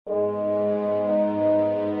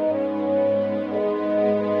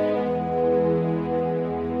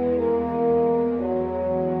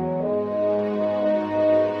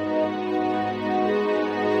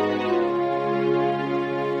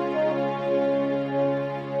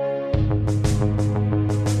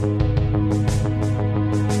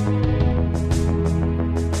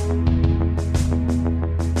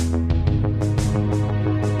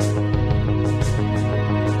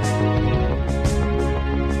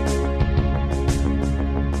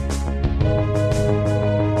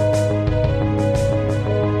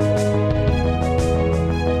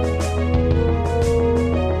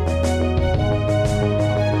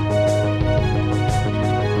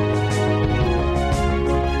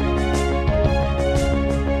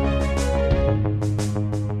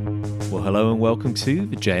Welcome to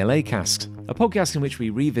the JLA Cast, a podcast in which we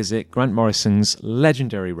revisit Grant Morrison's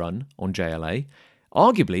legendary run on JLA,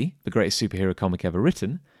 arguably the greatest superhero comic ever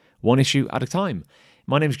written, one issue at a time.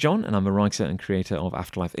 My name's John, and I'm a writer and creator of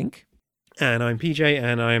Afterlife Inc. And I'm PJ,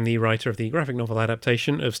 and I am the writer of the graphic novel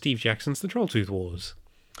adaptation of Steve Jackson's The Trolltooth Wars.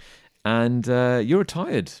 And you're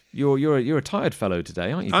tired. You're a tired fellow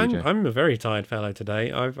today, aren't you, PJ? I'm a very tired fellow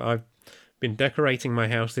today. I've been decorating my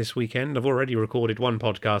house this weekend. I've already recorded one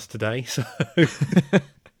podcast today, so...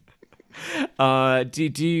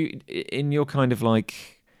 do you, in your kind of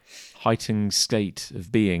like heightened state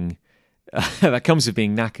of being, that comes with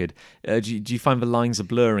being knackered, do you find the lines are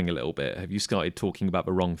blurring a little bit? Have you started talking about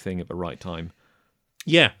the wrong thing at the right time?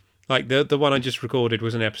 Yeah. Like the one I just recorded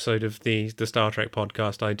was an episode of the Star Trek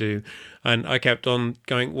podcast I do, and I kept on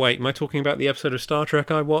going, wait, am I talking about the episode of Star Trek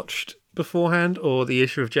I watched beforehand, or the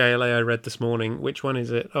issue of JLA I read this morning? Which one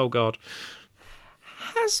is it? Oh, God.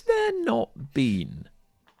 Has there not been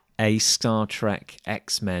a Star Trek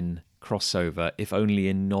X-Men crossover, if only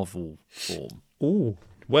in novel form? Ooh,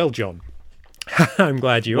 well, John, I'm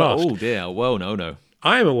glad you asked. Oh, dear. Well, no.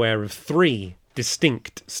 I am aware of 3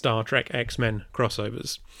 distinct Star Trek X-Men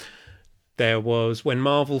crossovers. There was when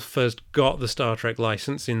Marvel first got the Star Trek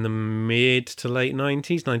license in the mid to late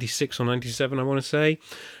 90s, 96 or 97, I want to say.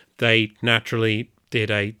 They naturally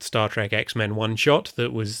did a Star Trek X-Men one-shot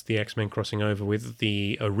that was the X-Men crossing over with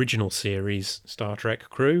the original series Star Trek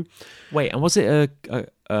crew. Wait, and was it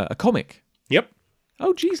a comic? Yep.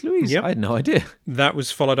 Oh, geez, Louise, yep. I had no idea. That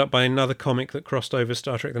was followed up by another comic that crossed over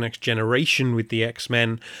Star Trek The Next Generation with the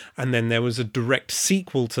X-Men, and then there was a direct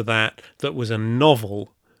sequel to that was a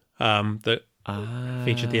novel that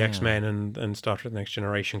featured the X-Men and Star Trek The Next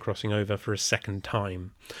Generation crossing over for a second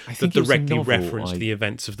time. That directly referenced the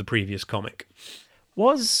events of the previous comic.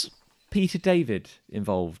 Was Peter David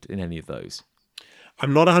involved in any of those?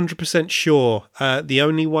 I'm not 100% sure. The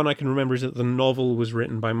only one I can remember is that the novel was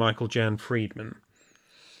written by Michael Jan Friedman.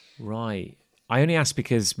 Right. I only ask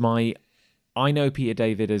because I know Peter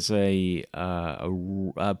David as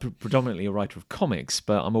predominantly a writer of comics,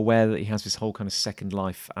 but I'm aware that he has this whole kind of second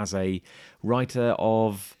life as a writer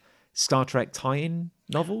of Star Trek tie-in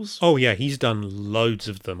novels. Oh yeah, he's done loads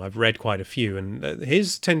of them. I've read quite a few, and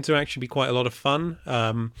his tend to actually be quite a lot of fun.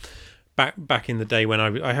 Back in the day when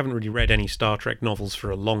I haven't really read any Star Trek novels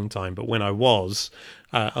for a long time, but when I was,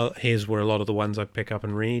 his were a lot of the ones I'd pick up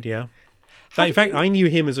and read, yeah. In fact, I knew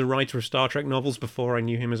him as a writer of Star Trek novels before I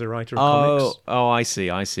knew him as a writer of comics. Oh, I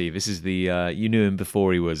see. This is the you knew him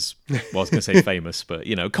before he was. Well, I was going to say famous, but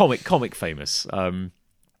comic famous.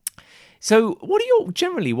 So, what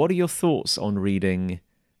are your thoughts on reading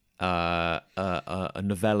a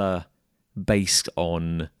novella based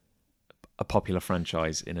on a popular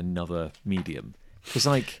franchise in another medium? Because,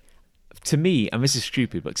 to me, and this is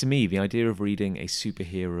stupid, but to me, the idea of reading a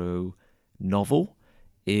superhero novel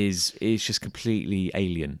is just completely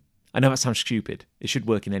alien. I know that sounds stupid. It should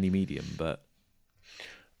work in any medium, but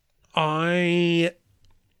I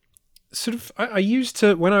used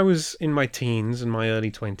to, when I was in my teens and my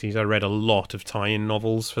early 20s, I read a lot of tie-in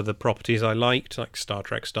novels for the properties I liked, like Star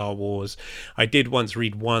Trek, Star Wars. I did once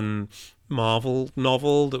read one Marvel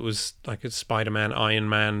novel that was like a Spider-Man, Iron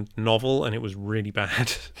Man novel, and it was really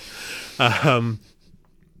bad.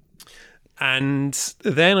 And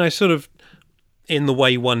then I sort of, in the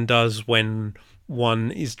way one does when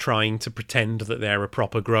one is trying to pretend that they're a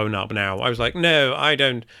proper grown-up now, I was like, no, I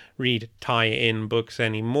don't read tie-in books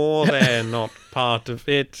anymore. They're not part of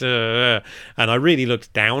it. And I really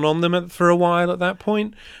looked down on them for a while at that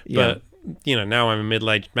point. Yeah. But, now I'm a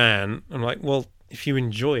middle-aged man. I'm like, well, if you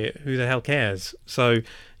enjoy it, who the hell cares? So,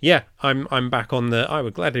 yeah, I'm back on I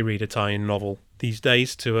would gladly read a tie-in novel these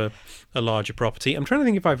days to a larger property. I'm trying to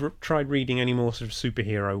think if I've tried reading any more sort of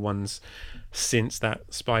superhero ones since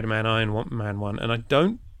that Spider-Man Iron Man one, and I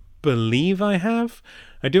don't believe I have.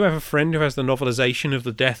 I do have a friend who has the novelization of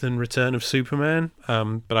The Death and Return of Superman,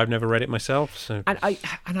 but I've never read it myself. So, and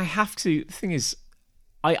I have to. The thing is,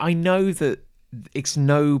 I know that it's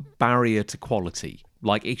no barrier to quality.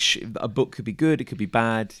 Like a book could be good, it could be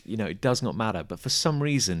bad. It does not matter. But for some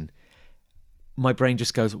reason, my brain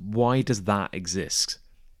just goes, "Why does that exist?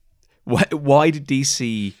 Why did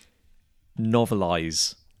DC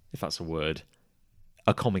novelize, if that's a word,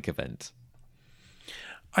 a comic event?"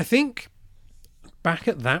 I think back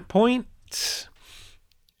at that point,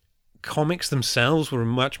 comics themselves were a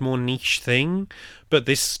much more niche thing, but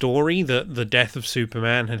this story that the death of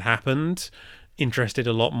Superman had happened interested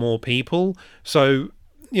a lot more people. So,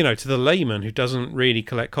 to the layman who doesn't really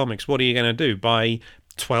collect comics, what are you going to do? Buy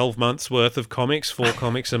 12 months worth of comics, 4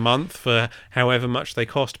 comics a month for however much they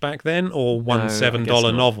cost back then, or one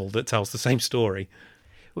 $7 novel that tells the same story?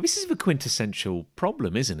 Well, this is the quintessential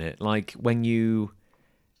problem, isn't it? Like when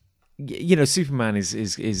Superman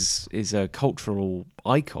is a cultural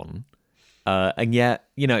icon, and yet,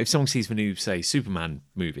 if someone sees the new, say, Superman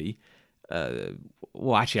movie,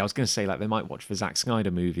 well, actually, I was going to say, like, they might watch the Zack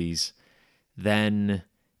Snyder movies, then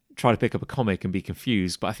try to pick up a comic and be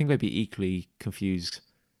confused, but I think they'd be equally confused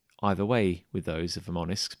either way with those, if I'm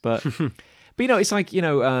honest. But it's like,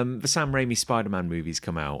 the Sam Raimi Spider-Man movies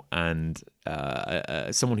come out, and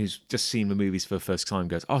someone who's just seen the movies for the first time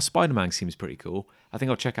goes, "Oh, Spider-Man seems pretty cool. I think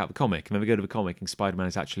I'll check out the comic." And then we go to the comic, and Spider-Man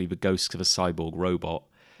is actually the ghost of a cyborg robot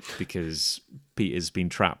because Peter's been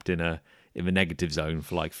trapped in the negative zone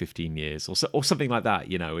for like 15 years or something like that.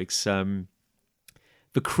 It's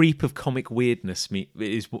the creep of comic weirdness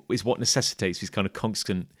is what necessitates these kind of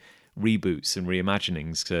constant reboots and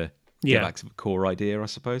reimaginings to get back to the core idea, I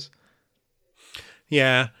suppose.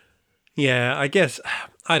 Yeah, I guess,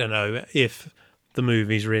 I don't know if the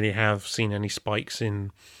movies really have seen any spikes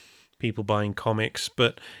in people buying comics,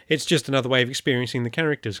 but it's just another way of experiencing the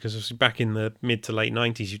characters, because back in the mid to late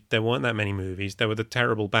 90s, there weren't that many movies. There were the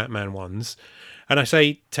terrible Batman ones. And I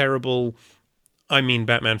say terrible, I mean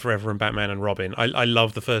Batman Forever and Batman and Robin. I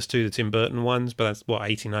love the first two, the Tim Burton ones, but that's,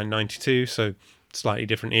 89, 92, so slightly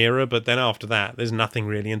different era. But then after that, there's nothing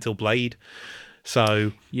really until Blade.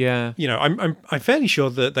 So, yeah, I'm fairly sure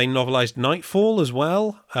that they novelized Nightfall as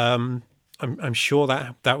well. I'm sure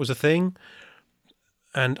that was a thing.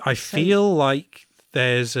 And I feel like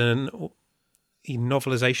there's a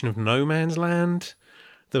novelization of No Man's Land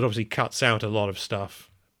that obviously cuts out a lot of stuff.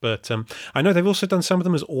 But I know they've also done some of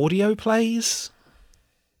them as audio plays.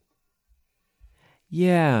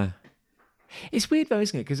 Yeah. It's weird though,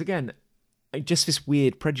 isn't it? Because again, just this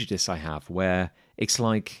weird prejudice I have where it's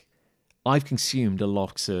like I've consumed a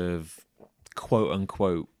lot of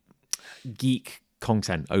quote-unquote geek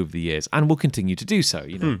content over the years and will continue to do so,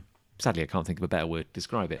 Sadly, I can't think of a better word to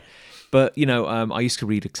describe it. But, I used to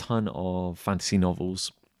read a ton of fantasy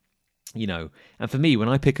novels, and for me, when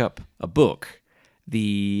I pick up a book,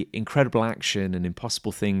 the incredible action and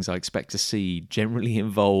impossible things I expect to see generally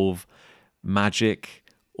involve magic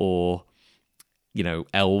or,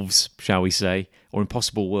 elves, shall we say, or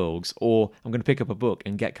impossible worlds, or I'm going to pick up a book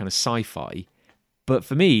and get kind of sci-fi. But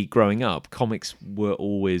for me, growing up, comics were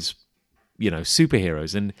always,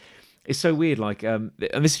 superheroes. And it's so weird, like, and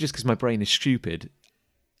this is just because my brain is stupid.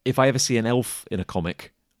 If I ever see an elf in a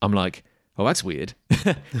comic, I'm like, oh, that's weird.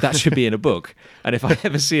 That should be in a book. And if I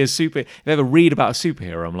ever see if I ever read about a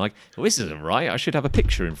superhero, I'm like, well, this isn't right. I should have a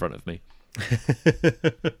picture in front of me.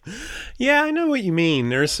 Yeah, I know what you mean.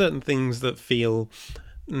 There are certain things that feel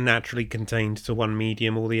naturally contained to one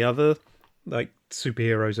medium or the other. Like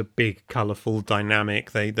superheroes are big, colourful,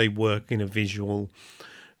 dynamic. They work in a visual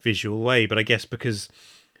way. But I guess because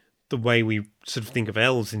the way we sort of think of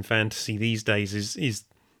elves in fantasy these days is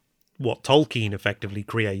what Tolkien effectively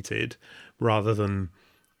created, rather than,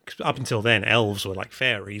 up until then, elves were like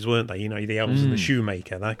fairies, weren't they? The elves and the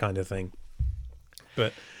shoemaker, that kind of thing.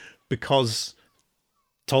 But because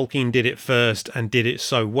Tolkien did it first and did it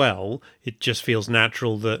so well, it just feels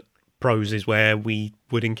natural that prose is where we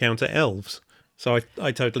would encounter elves. So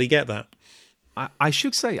I totally get that. I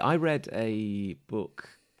should say, I read a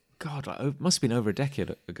book, God, it must have been over a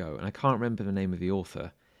decade ago, and I can't remember the name of the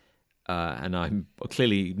author. And I'm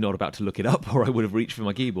clearly not about to look it up, or I would have reached for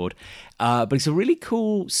my keyboard. But it's a really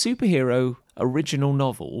cool superhero original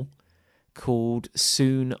novel called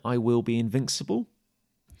Soon I Will Be Invincible.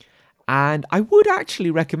 And I would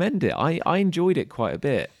actually recommend it. I enjoyed it quite a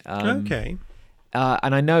bit. Okay.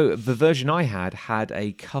 And I know the version I had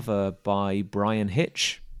a cover by Brian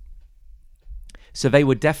Hitch. So they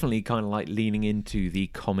were definitely kind of like leaning into the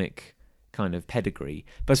comic kind of pedigree.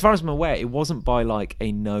 But as far as I'm aware, it wasn't by like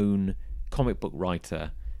a known comic book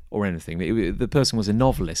writer or anything. The person was a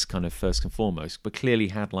novelist, kind of first and foremost, but clearly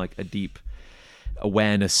had like a deep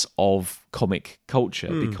awareness of comic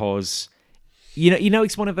culture because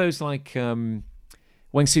it's one of those like when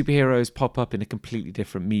superheroes pop up in a completely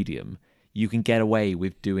different medium, you can get away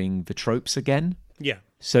with doing the tropes again. Yeah.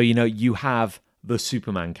 So you have the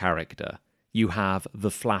Superman character, you have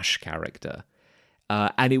the Flash character,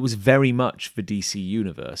 and it was very much the DC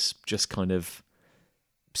universe, just kind of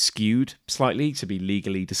skewed slightly to be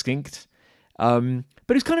legally distinct. But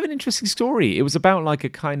it's kind of an interesting story. It was about like a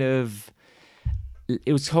kind of...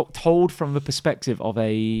 It was told from the perspective of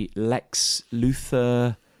a Lex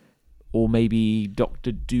Luthor or maybe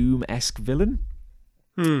Doctor Doom-esque villain.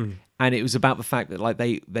 And it was about the fact that like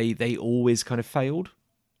they always kind of failed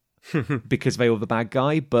because they were the bad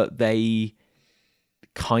guy, but they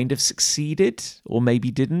kind of succeeded or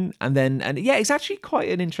maybe didn't. And it's actually quite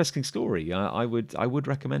an interesting story. I would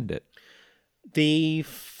recommend it. The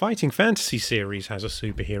Fighting Fantasy series has a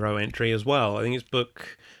superhero entry as well. I think it's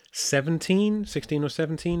book 16 or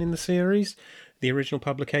 17 in the series, the original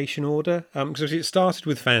publication order. Because it started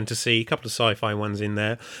with fantasy, a couple of sci-fi ones in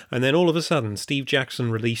there, and then all of a sudden Steve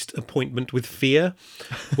Jackson released Appointment with Fear,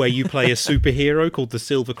 where you play a superhero called the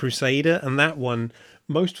Silver Crusader, and that one...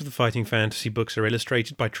 Most of the Fighting Fantasy books are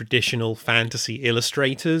illustrated by traditional fantasy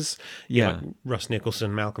illustrators. Yeah. Russ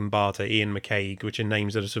Nicholson, Malcolm Barter, Ian McCaig, which are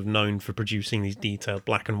names that are sort of known for producing these detailed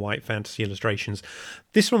black and white fantasy illustrations.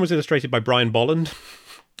 This one was illustrated by Brian Bolland.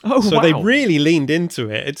 Oh, so wow. they really leaned into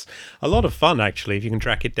it. It's a lot of fun, actually, if you can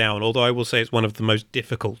track it down, although I will say it's one of the most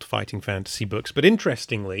difficult Fighting Fantasy books. But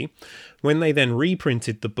interestingly, when they then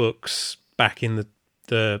reprinted the books back in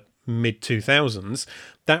the mid-2000s,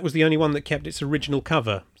 that was the only one that kept its original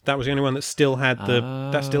cover. That was the only one that still had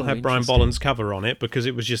Brian Bolland's cover on it, because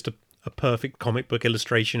it was just a perfect comic book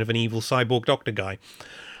illustration of an evil cyborg doctor guy.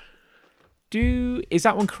 Is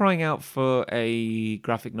that one crying out for a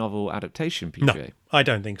graphic novel adaptation, PJ? No, I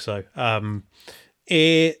don't think so.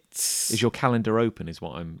 Is your calendar open? Is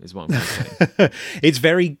what I'm saying. It's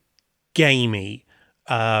very gamey.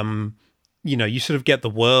 You sort of get the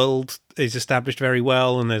world is established very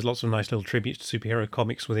well, and there's lots of nice little tributes to superhero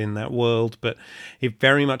comics within that world, but it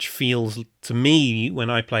very much feels to me when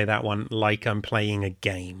I play that one like I'm playing a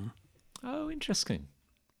game. Oh, interesting.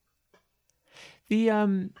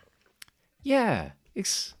 Sorry,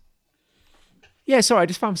 I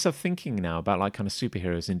just found myself thinking now about like kind of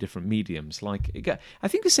superheroes in different mediums. Like, I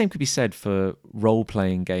think the same could be said for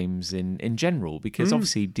role-playing games in general, because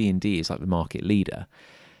obviously D&D is like the market leader.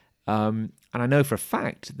 And I know for a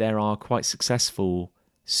fact there are quite successful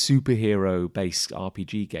superhero-based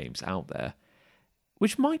RPG games out there,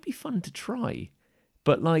 which might be fun to try.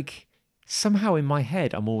 But like somehow in my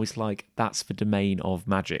head, I'm always like, that's the domain of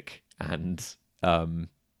magic and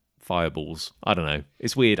fireballs. I don't know.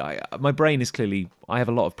 It's weird. My brain is clearly... I have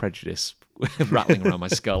a lot of prejudice rattling around my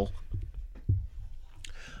skull.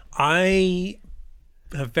 I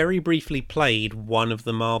have very briefly played one of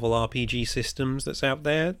the Marvel RPG systems that's out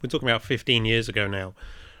there. We're talking about 15 years ago now.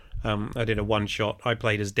 I did a one-shot. I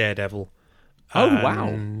played as Daredevil. Oh,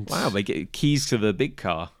 wow. Wow, they get keys to the big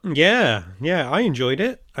car. Yeah, I enjoyed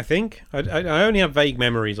it, I think. I only have vague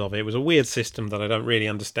memories of it. It was a weird system that I don't really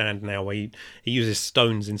understand now, where he uses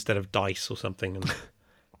stones instead of dice or something. And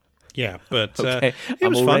yeah, but okay. it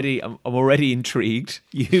was fun. I'm already intrigued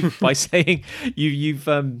by saying you've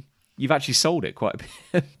actually sold it quite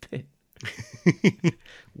a bit.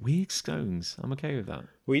 Weird stones. I'm okay with that.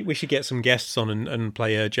 We should get some guests on and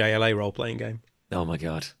play a JLA role-playing game. Oh my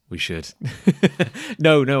god, we should.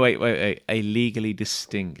 No, wait. A legally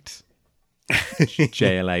distinct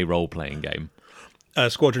JLA role-playing game.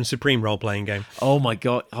 Squadron Supreme role-playing game. Oh my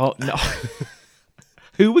god. Oh no.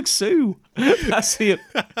 Who would sue? That's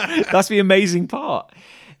the amazing part.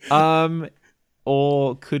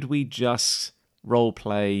 Or could we just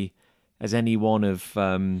role-play as any one of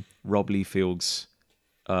Rob Liefeld's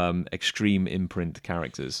Extreme Imprint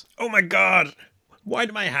characters? Oh my god! Why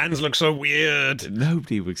do my hands look so weird?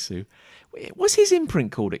 Nobody would sue. Was his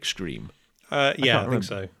imprint called Extreme? Yeah, I think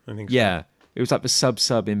so. Yeah, it was like the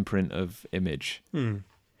sub imprint of Image.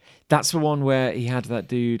 That's the one where he had that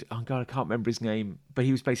dude. Oh god, I can't remember his name, but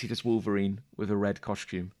he was basically just Wolverine with a red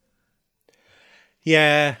costume.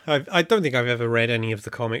 Yeah, I don't think I've ever read any of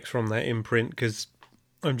the comics from that imprint because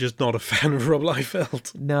I'm just not a fan of Rob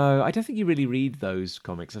Liefeld. No, I don't think you really read those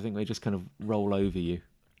comics. I think they just kind of roll over you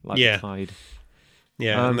like the tide.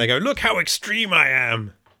 Yeah, and they go, "Look how extreme I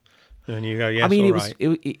am," and you go, "Yes, I mean, all right."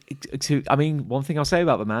 I mean, one thing I'll say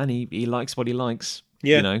about the man, he likes what he likes.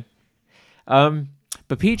 Yeah, you know.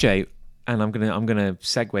 But PJ, and I'm gonna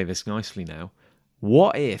segue this nicely now.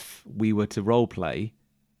 What if we were to role play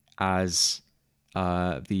as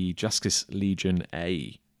the Justice Legion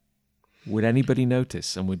A. Would anybody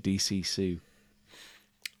notice, and would DC sue?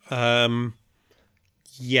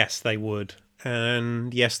 Yes, they would.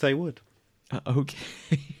 And yes, they would.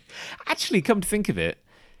 Okay. Actually, come to think of it,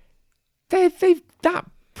 that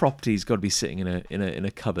property's got to be sitting in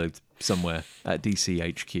a cupboard somewhere at DC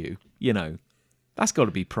HQ. You know, that's got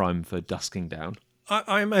to be prime for dusking down.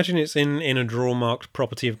 I imagine it's in a drawer marked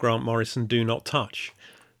property of Grant Morrison, do not touch.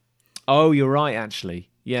 Oh, you're right, actually.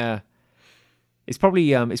 Yeah. It's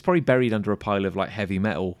probably buried under a pile of like heavy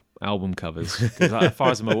metal album covers. 'Cause, as far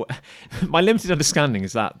as I'm aware, my limited understanding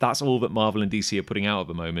is that that's all that Marvel and DC are putting out at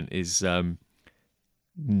the moment is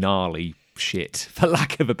gnarly shit, for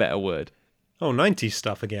lack of a better word. Oh, 90s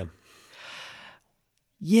stuff again.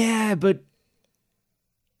 Yeah, but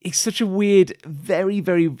it's such a weird, very,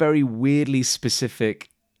 very, very weirdly specific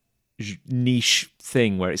niche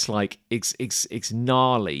thing where it's like it's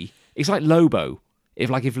gnarly. It's like Lobo.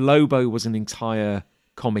 If Lobo was an entire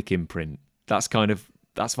comic imprint, that's the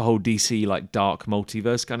whole DC like dark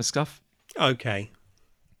multiverse kind of stuff. Okay.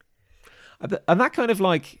 And that kind of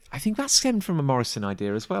like, I think that stemmed from a Morrison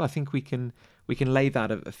idea as well. I think we can lay that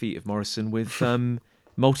at the feet of Morrison with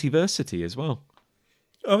Multiversity as well.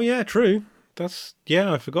 Oh yeah, true.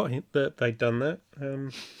 I forgot that they'd done that.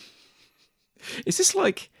 Is this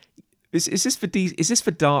like is this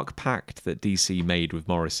for Dark Pact that DC made with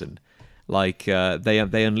Morrison? Like they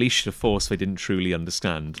unleashed a force they didn't truly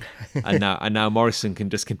understand, and now Morrison can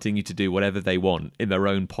just continue to do whatever they want in their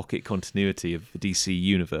own pocket continuity of the DC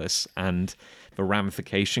universe, and the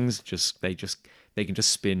ramifications they can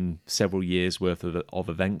just spin several years worth of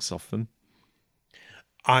events off them.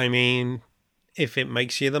 I mean, if it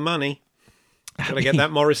makes you the money, gotta get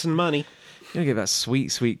that Morrison money. You gotta get that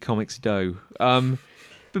sweet comics dough.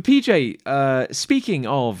 But PJ, speaking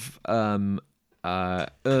of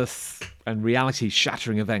Earth and reality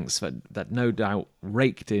shattering events that no doubt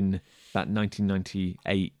raked in that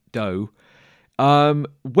 1998 dough,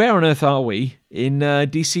 where on earth are we in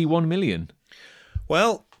DC 1 million?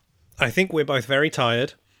 Well, I think we're both very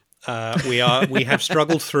tired. We have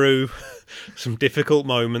struggled through some difficult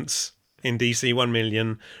moments in DC 1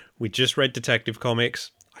 million. We just read Detective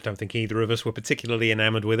Comics. I don't think either of us were particularly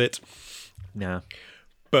enamored with it. Nah.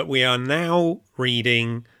 But we are now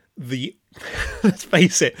reading let's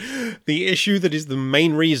face it, the issue that is the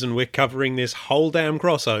main reason we're covering this whole damn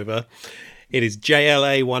crossover. It is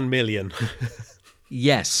JLA 1 million.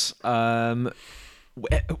 Yes. Of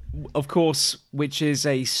course, which is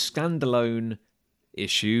a standalone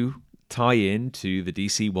issue tie-in to the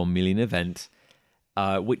DC 1 million event,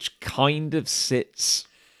 which kind of sits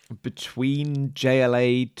between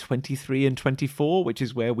JLA 23 and 24, which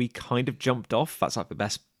is where we kind of jumped off. That's like the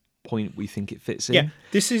best point we think it fits in. Yeah,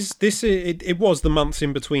 it was the months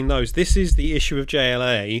in between those. This is the issue of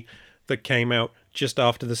JLA that came out just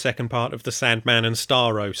after the second part of the Sandman and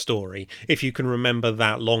Starro story, if you can remember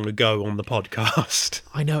that long ago on the podcast.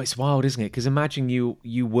 I know, it's wild, isn't it? Because imagine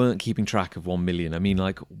you weren't keeping track of 1 million. I mean,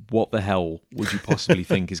 like, what the hell would you possibly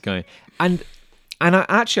think is going... And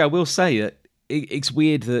I will say that it's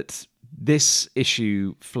weird that this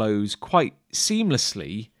issue flows quite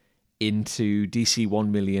seamlessly into DC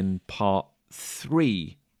 1 million Part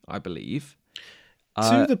 3, I believe.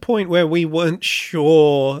 To the point where we weren't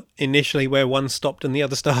sure initially where one stopped and the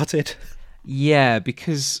other started. Yeah,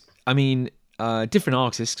 because, I mean, different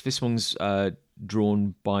artists. This one's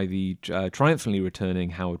drawn by the triumphantly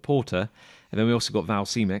returning Howard Porter. And then we also got Val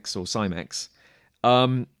Cimex.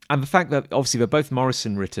 And the fact that, obviously, they're both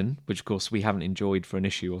Morrison written, which, of course, we haven't enjoyed for an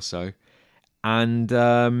issue or so.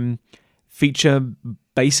 And feature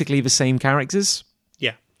basically the same characters.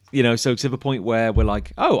 Yeah. You know, so to the point where we're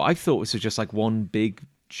like, oh, I thought this was just like one big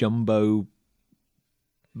jumbo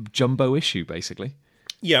issue, basically.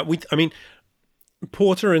 Yeah, I mean,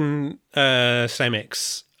 Porter and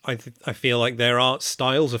Cimex, I feel like their art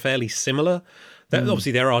styles are fairly similar.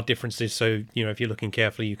 Obviously, there are differences, so, you know, if you're looking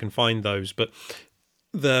carefully, you can find those. But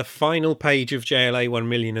the final page of JLA 1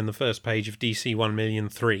 million and the first page of DC 1 million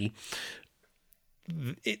 3,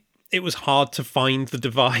 it was hard to find the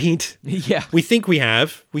divide. Yeah. We think we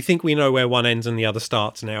have. We think we know where one ends and the other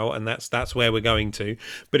starts now, and that's where we're going to.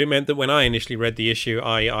 But it meant that when I initially read the issue,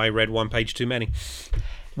 I read one page too many.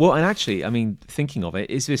 Well, and actually, I mean, thinking of it,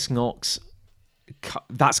 is this not...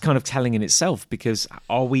 That's kind of telling in itself, because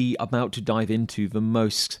are we about to dive into the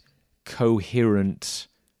most coherent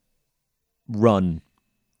run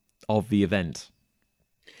of the event?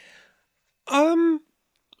 We'll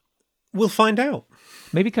find out.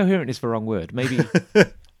 Maybe coherent is the wrong word. Maybe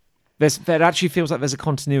there actually feels like there's a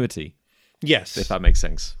continuity. Yes. if that makes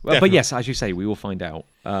sense. Well, but Definitely. yes, as you say, we will find out.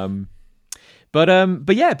 But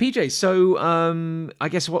yeah, PJ. So I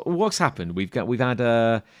guess what's happened? We've had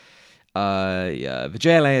the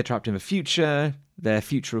JLA are trapped in the future. Their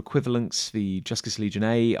future equivalents, the Justice Legion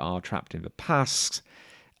A, are trapped in the past.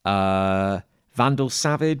 Vandal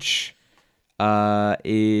Savage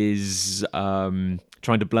is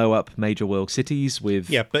trying to blow up major world cities with...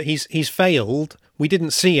 Yeah, but he's failed. We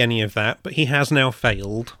didn't see any of that, but he has now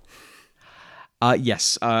failed.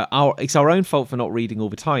 Yes, it's our own fault for not reading all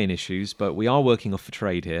the tie-in issues, but we are working off the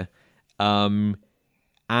trade here. And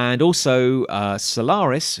also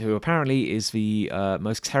Solaris, who apparently is the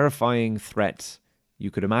most terrifying threat you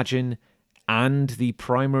could imagine, and the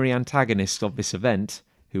primary antagonist of this event,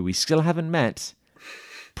 who we still haven't met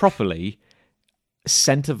properly,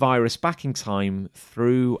 sent a virus back in time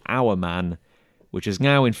through our man, which has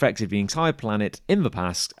now infected the entire planet in the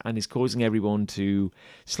past and is causing everyone to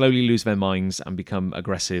slowly lose their minds and become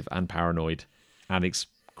aggressive and paranoid. And it's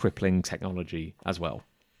crippling technology as well.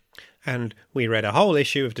 And we read a whole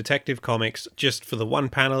issue of Detective Comics just for the one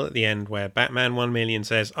panel at the end where Batman 1 Million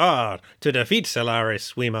says, to defeat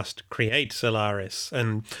Solaris, we must create Solaris.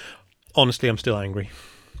 And honestly, I'm still angry.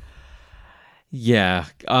 Yeah.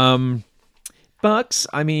 But,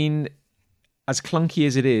 I mean, as clunky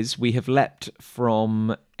as it is, we have leapt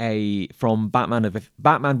from Batman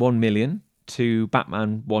 1 Million to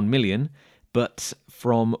Batman 1 Million, but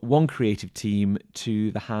from one creative team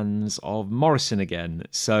to the hands of Morrison again.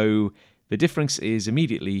 So the difference is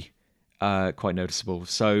immediately quite noticeable.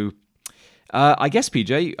 So I guess,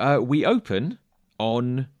 PJ, we open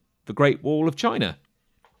on the Great Wall of China.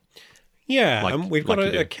 Yeah, and we've got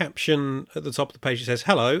a caption at the top of the page that says,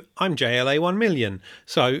 "Hello, I'm JLA 1 Million.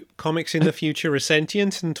 So, comics in the future are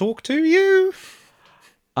sentient and talk to you?"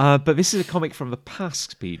 But this is a comic from the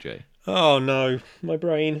past, PJ. Oh, no. My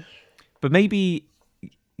brain. But maybe,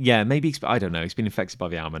 I don't know. It's been infected by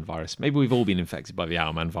the Owlman virus. Maybe we've all been infected by the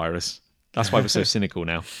Owlman virus. That's why we're so cynical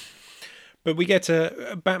now. But we get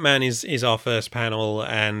Batman is our first panel,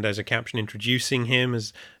 and there's a caption introducing him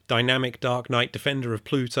as dynamic Dark Knight, defender of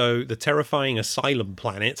Pluto, the terrifying Asylum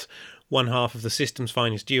planet, one half of the system's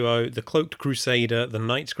finest duo, the cloaked crusader, the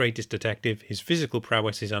night's greatest detective. His physical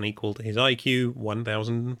prowess is unequal to his IQ,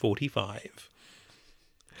 1045.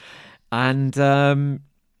 And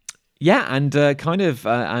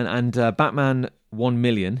Batman 1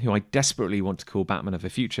 Million, who I desperately want to call Batman of the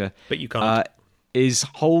Future, but you can't. Is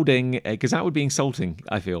holding, because that would be insulting,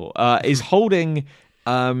 I feel, is holding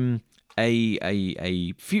a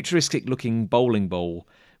futuristic looking bowling ball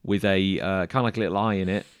with a kind of like a little eye in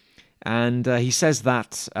it. And he says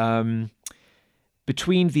that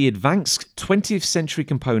between the advanced 20th century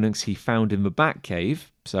components he found in the Batcave,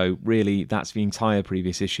 so really that's the entire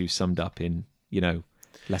previous issue summed up in,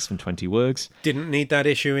 less than 20 words. Didn't need that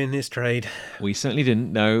issue in this trade. We certainly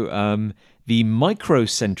didn't, no. The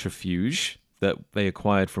microcentrifuge that they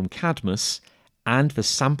acquired from Cadmus, and the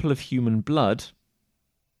sample of human blood,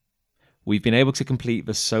 we've been able to complete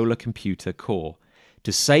the solar computer core.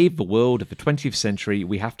 To save the world of the 20th century,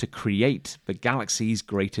 we have to create the galaxy's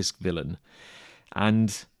greatest villain.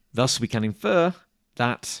 And thus we can infer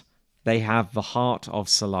that they have the heart of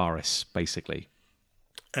Solaris, basically.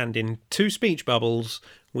 And in 2 speech bubbles,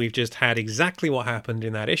 we've just had exactly what happened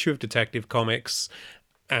in that issue of Detective Comics,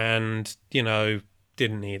 and,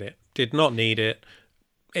 didn't need it. Did not need it.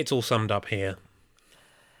 It's all summed up here.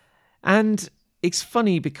 And it's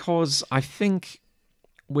funny because I think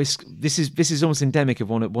this is almost endemic of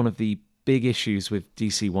one of the big issues with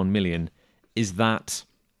DC 1 Million, is that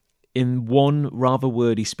in one rather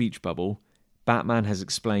wordy speech bubble, Batman has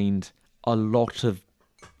explained a lot of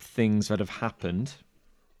things that have happened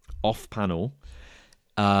off panel.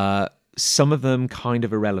 Some of them kind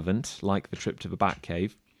of irrelevant, like the trip to the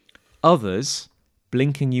Batcave. Others,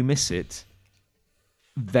 blink and you miss it.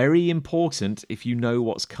 Very important if you know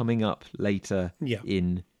what's coming up later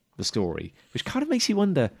in the story, which kind of makes you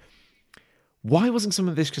wonder, why wasn't some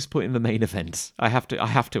of this just put in the main event? I have to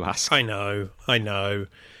ask. I know.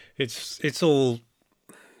 It's all,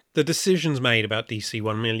 the decisions made about DC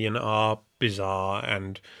 1 Million are bizarre,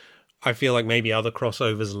 and I feel like maybe other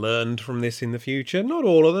crossovers learned from this in the future. Not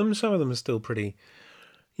all of them. Some of them are still pretty,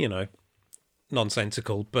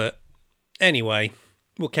 nonsensical, but anyway,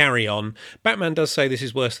 we'll carry on. Batman does say this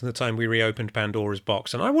is worse than the time we reopened Pandora's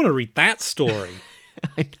box, and I want to read that story.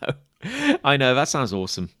 I know. That sounds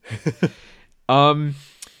awesome.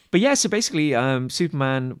 But yeah, so basically,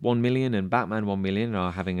 Superman 1 Million and Batman 1 Million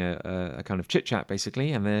are having a kind of chit-chat,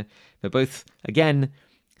 basically, and they're both, again,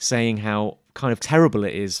 saying how kind of terrible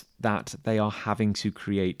it is that they are having to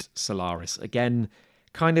create Solaris. Again,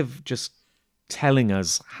 kind of just telling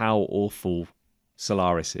us how awful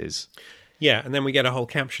Solaris is. Yeah, and then we get a whole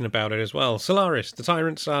caption about it as well. Solaris, the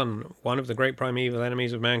tyrant sun, one of the great primeval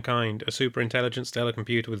enemies of mankind, a super-intelligent stellar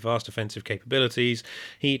computer with vast offensive capabilities,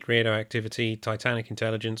 heat, radioactivity, titanic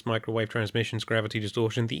intelligence, microwave transmissions, gravity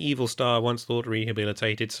distortion. The evil star, once thought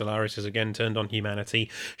rehabilitated, Solaris has again turned on humanity.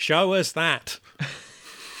 Show us that!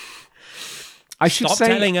 Stop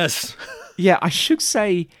telling us! Yeah, I should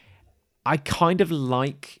say I kind of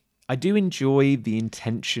I do enjoy the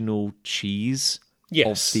intentional cheese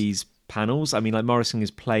of these panels. I mean, like Morrison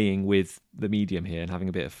is playing with the medium here and having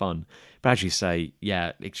a bit of fun. But as you say,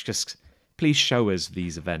 yeah, it's just please show us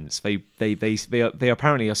these events. They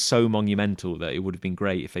apparently are so monumental that it would have been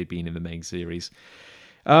great if they'd been in the main series.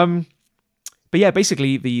 But yeah,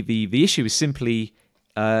 basically the issue is simply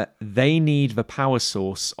they need the power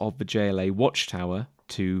source of the JLA watchtower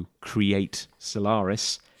to create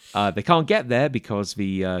Solaris. They can't get there because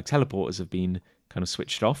the teleporters have been kind of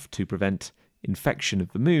switched off to prevent infection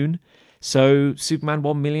of the moon. So Superman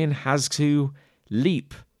 1 million has to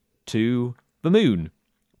leap to the moon.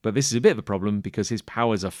 But this is a bit of a problem because his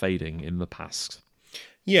powers are fading in the past.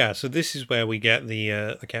 Yeah, so this is where we get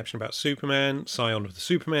the caption about Superman, scion of the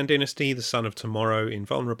Superman dynasty, the son of tomorrow,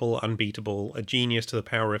 invulnerable, unbeatable, a genius to the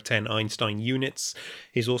power of 10 Einstein units.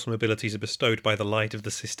 His awesome abilities are bestowed by the light of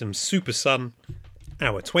the system's super sun,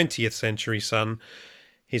 our 20th century sun.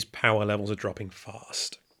 His power levels are dropping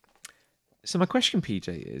fast. So my question,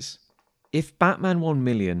 PJ, is if Batman 1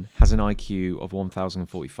 million has an IQ of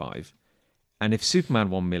 1045, and if Superman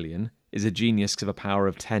 1 million is a genius to the power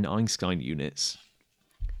of 10 Einstein units,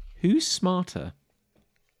 who's smarter?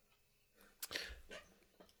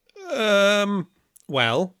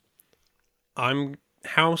 Well,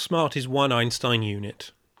 how smart is one Einstein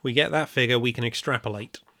unit? We get that figure, we can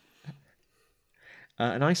extrapolate.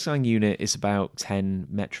 An Einstein unit is about 10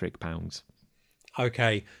 metric pounds.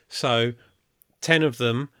 Okay, so 10 of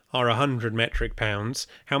them are 100 metric pounds.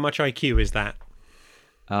 How much IQ is that?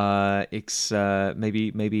 It's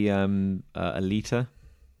maybe a litre.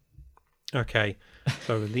 Okay,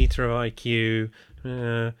 so a litre of IQ.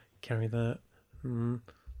 Carry that.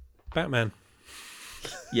 Batman.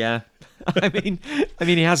 Yeah, I mean,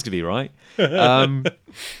 he has to be, right?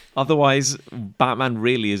 Otherwise, Batman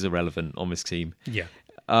really is irrelevant on this team. Yeah.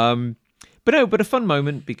 But a fun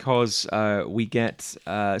moment because we get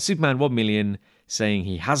Superman 1 million saying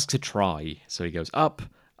he has to try. So he goes up,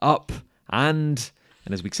 and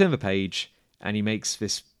as we turn the page, and he makes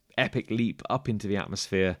this epic leap up into the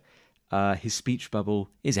atmosphere, his speech bubble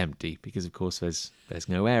is empty because, of course, there's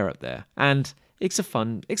no air up there, and it's a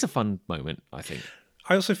fun moment, I think.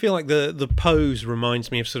 I also feel like the pose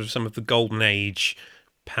reminds me of sort of some of the Golden Age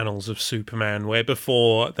panels of Superman, where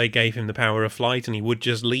before they gave him the power of flight and he would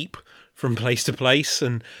just leap from place to place.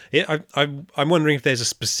 And I'm wondering if there's a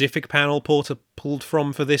specific panel Porter pulled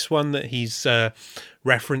from for this one that he's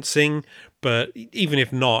referencing. But even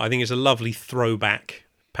if not, I think it's a lovely throwback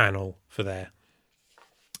panel for there.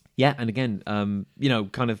 Yeah, and again,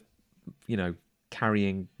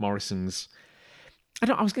 carrying Morrison's.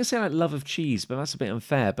 I was going to say like love of cheese, but that's a bit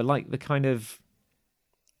unfair. But like the kind of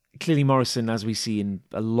clearly Morrison, as we see in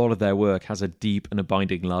a lot of their work, has a deep and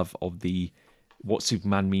abiding love of what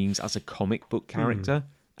Superman means as a comic book character.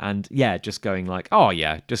 And yeah, just going like, oh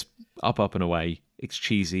yeah, just up and away. It's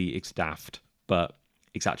cheesy, it's daft, but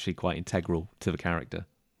it's actually quite integral to the character.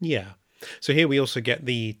 Yeah. So here we also get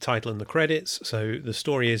the title and the credits. So the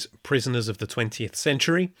story is Prisoners of the 20th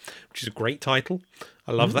Century, which is a great title.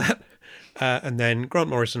 I love that. And then Grant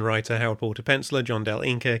Morrison writer, Howard Porter penciler, John Dell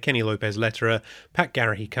inker, Kenny Lopez letterer, Pat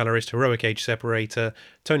Garrahy colorist, Heroic Age separator,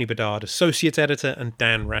 Tony Bedard associate editor, and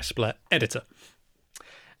Dan Raspler editor.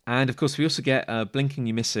 And of course, we also get Blink and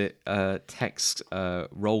You Miss It text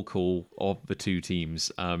roll call of the two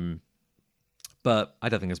teams. But I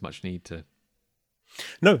don't think there's much need to.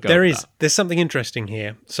 No, there is. There's something interesting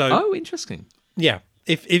here. So, interesting. Yeah,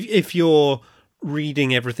 if you're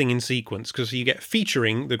reading everything in sequence, because you get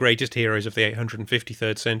featuring the greatest heroes of the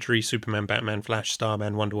 853rd century: Superman, Batman, Flash,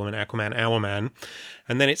 Starman, Wonder Woman, Aquaman, Hourman,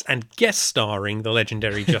 and then and guest starring the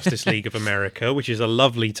legendary Justice League of America, which is a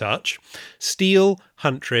lovely touch. Steel,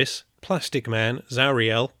 Huntress, Plastic Man,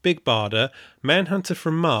 Zauriel, Big Barda, Manhunter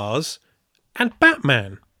from Mars, and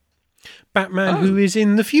Batman. Batman, who is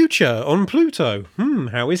in the future on Pluto.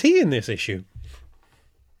 How is he in this issue?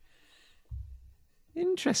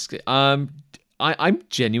 Interesting. I'm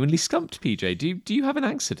genuinely stumped, PJ. Do you have an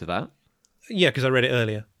answer to that? Yeah, because I read it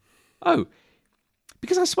earlier. Oh,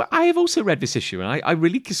 because I swear I have also read this issue, and I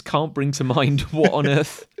really just can't bring to mind what on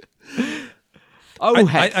earth.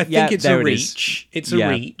 I think it's a reach. It's a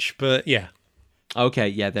reach, but yeah. Okay,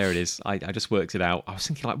 yeah, there it is. I just worked it out. I was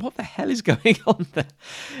thinking, like, what the hell is going on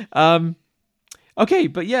there? Okay,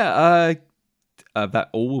 but yeah, that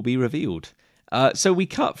all will be revealed. So we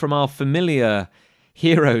cut from our familiar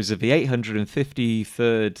heroes of the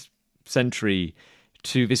 853rd century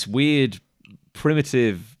to this weird,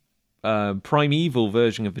 primitive, primeval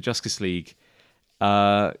version of the Justice League,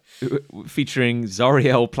 featuring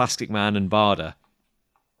Zoriel, Plastic Man, and Barda,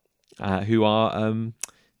 who are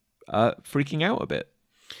freaking out a bit.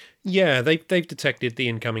 Yeah, they've detected the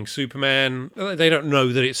incoming Superman. They don't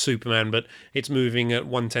know that it's Superman, but it's moving at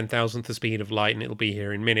 1/10,000th the speed of light, and it'll be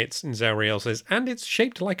here in minutes. And Zariel says, and it's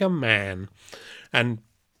shaped like a man. And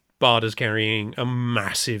Barda's carrying a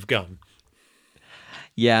massive gun.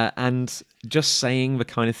 Yeah, and just saying the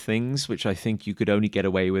kind of things which I think you could only get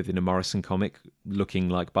away with in a Morrison comic looking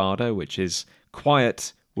like Barda, which is,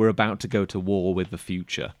 quiet, we're about to go to war with the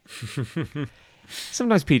future.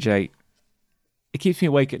 Sometimes, PJ, it keeps me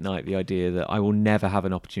awake at night, the idea that I will never have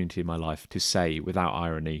an opportunity in my life to say, without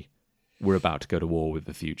irony, we're about to go to war with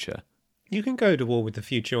the future. You can go to war with the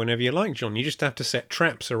future whenever you like, John. You just have to set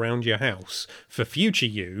traps around your house for future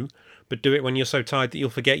you, but do it when you're so tired that you'll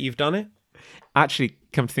forget you've done it. Actually,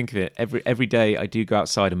 come to think of it, every day I do go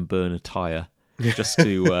outside and burn a tyre just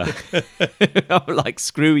to, I'm like,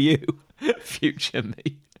 screw you, future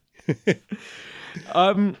me.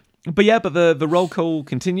 But yeah, but the roll call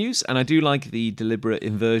continues, and I do like the deliberate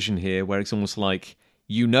inversion here, where it's almost like,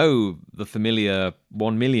 you know, the familiar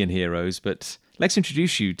 1 million heroes, but let's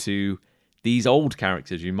introduce you to these old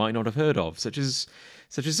characters you might not have heard of, such as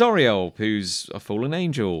Zoriel, who's a fallen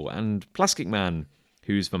angel, and Plastic Man,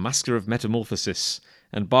 who's the master of metamorphosis,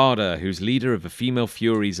 and Barda, who's leader of the female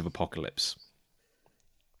furies of Apocalypse.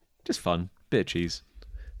 Just fun, bit of cheese.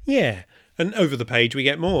 Yeah. And over the page we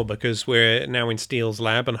get more, because we're now in Steel's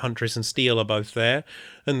lab and Huntress and Steel are both there.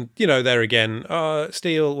 And, you know, there again,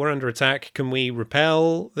 Steel, we're under attack. Can we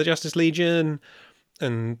repel the Justice Legion?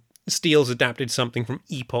 And Steel's adapted something from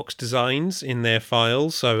Epoch's designs in their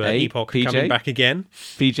files. So hey, Epoch PJ, coming back again.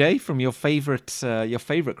 PJ, from your favourite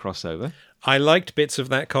crossover. I liked bits of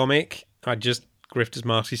that comic. Grifter's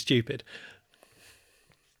Mask is stupid.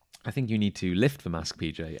 I think you need to lift the mask,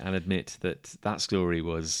 PJ, and admit that story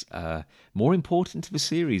was more important to the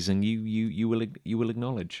series than you will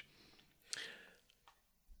acknowledge.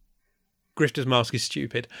 Grifter's Mask is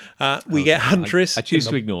stupid. We get Huntress. I choose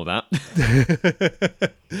to ignore that.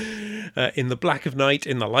 In the black of night,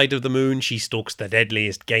 in the light of the moon, she stalks the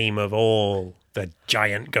deadliest game of all, the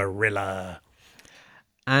giant gorilla.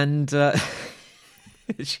 And to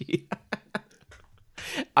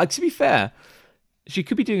be fair, she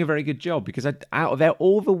could be doing a very good job, because out of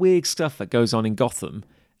all the weird stuff that goes on in Gotham,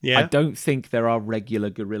 I don't think there are regular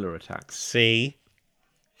guerrilla attacks. See?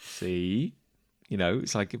 You know,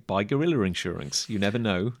 it's like buy guerrilla insurance. You never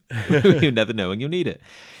know. You never know, and you'll need it.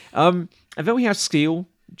 And then we have Steel,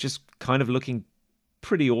 just kind of looking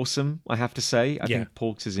pretty awesome, I have to say. I think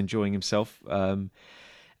Porks is enjoying himself.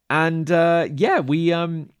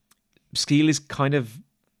 Steel is kind of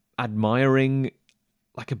admiring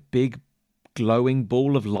like a big glowing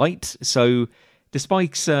ball of light. So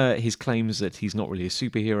despite his claims that he's not really a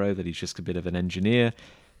superhero, that he's just a bit of an engineer,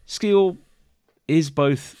 Steel is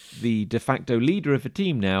both the de facto leader of the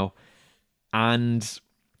team now and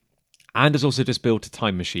has also just built a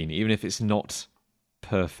time machine, even if it's not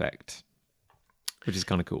perfect, which is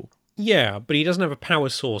kind of cool. Yeah, but he doesn't have a power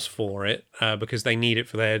source for it because they need it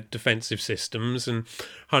for their defensive systems. And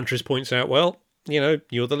Huntress points out, well, you know,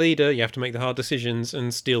 you're the leader, you have to make the hard decisions.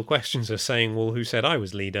 And Steel questions her, saying, well, who said I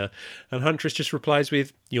was leader? And Huntress just replies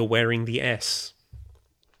with, you're wearing the S.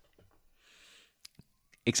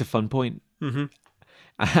 It's a fun point. Mm-hmm.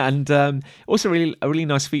 And also a really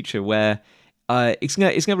nice feature where it's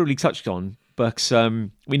never really touched on, but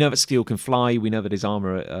we know that Steel can fly, we know that his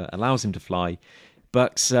armor allows him to fly,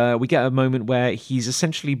 but we get a moment where he's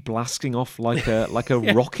essentially blasting off like a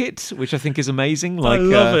rocket, which I think is amazing. Like, I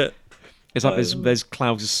love it. It's like there's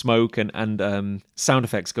clouds of smoke and sound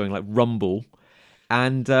effects going like rumble,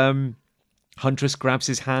 and Huntress grabs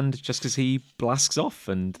his hand just as he blasts off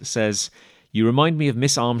and says, "You remind me of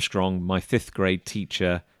Miss Armstrong, my 5th grade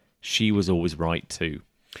teacher. She was always right too."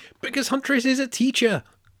 Because Huntress is a teacher.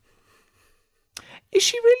 Is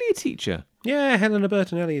she really a teacher? Yeah, Helena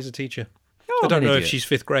Bertinelli is a teacher. Oh, I don't know if she's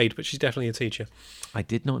 5th grade, but she's definitely a teacher. I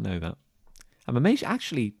did not know that. I'm amazed.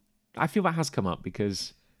 Actually, I feel that has come up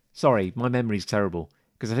because, sorry, my memory's terrible.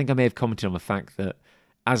 Because I think I may have commented on the fact that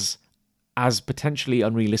as potentially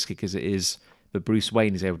unrealistic as it is that Bruce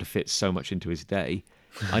Wayne is able to fit so much into his day,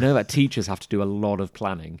 I know that teachers have to do a lot of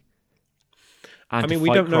planning. I mean, we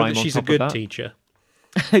don't know that she's a good teacher.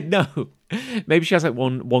 No, maybe she has like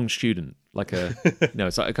one student, like a no,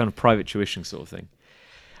 it's like a kind of private tuition sort of thing.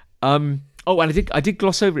 Oh, and I did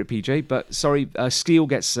gloss over it, PJ, but sorry. Steel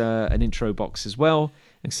gets an intro box as well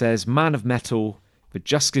and says, "Man of metal, the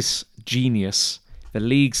justice genius, the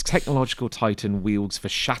League's technological titan wields the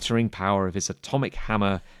shattering power of his atomic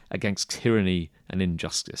hammer against tyranny and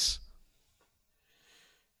injustice."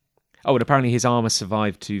 Oh, and apparently his armor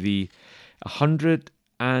survived to the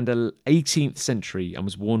 118th century and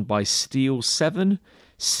was worn by Steel 7,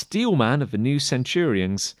 Steelman of the New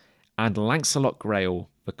Centurions, and Lancelot Grail,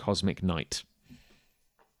 the Cosmic Knight.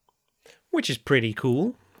 Which is pretty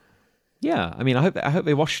cool. Yeah, I mean, I hope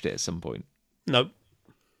they washed it at some point. No.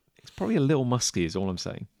 It's probably a little musky, is all I'm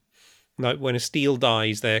saying. No, when a Steel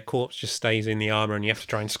dies, their corpse just stays in the armor and you have to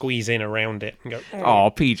try and squeeze in around it and go,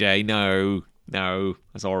 Oh, PJ, no,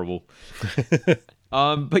 that's horrible.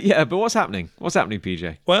 But what's happening? What's happening,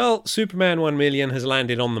 PJ? Well, Superman 1 million has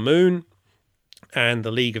landed on the moon, and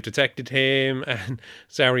the League have detected him, and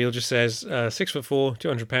Zariel just says, 6'4",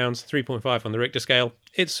 200 pounds, 3.5 on the Richter scale.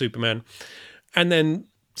 It's Superman. And then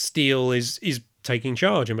Steel is taking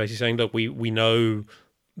charge and basically saying, look, we know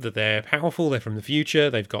that they're powerful, they're from the future,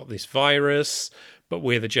 they've got this virus, but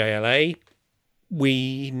we're the JLA.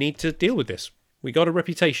 We need to deal with this. We got a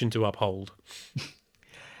reputation to uphold.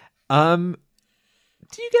 Do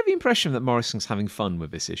you get the impression that Morrison's having fun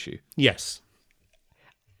with this issue? Yes.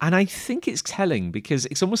 And I think it's telling because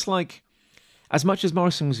it's almost like, as much as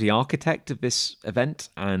Morrison was the architect of this event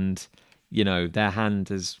and, you know, their hand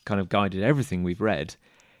has kind of guided everything we've read,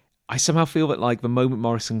 I somehow feel that, like, the moment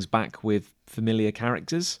Morrison's back with familiar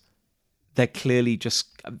characters, they're clearly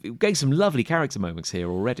just getting some lovely character moments here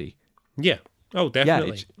already. Yeah. Oh,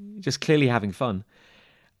 definitely. Yeah, just clearly having fun.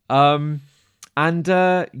 Zariel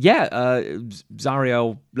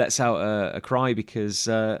lets out a cry because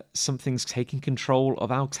something's taking control of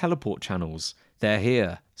our teleport channels. They're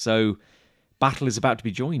here. So battle is about to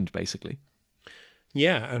be joined, basically.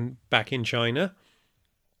 Yeah, and back in China,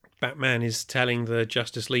 Batman is telling the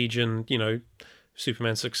Justice Legion, you know,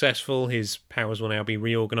 Superman's successful, his powers will now be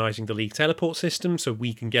reorganizing the League teleport system so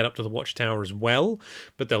we can get up to the Watchtower as well,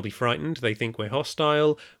 but they'll be frightened, they think we're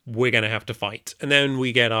hostile, we're going to have to fight. And then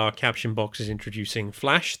we get our caption boxes introducing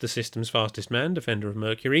Flash, the system's fastest man, defender of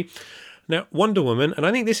Mercury. Now, Wonder Woman, and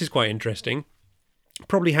I think this is quite interesting,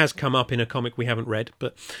 probably has come up in a comic we haven't read,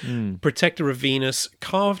 but Protector of Venus,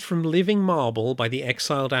 carved from living marble by the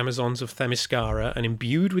exiled Amazons of Themyscira and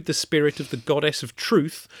imbued with the spirit of the goddess of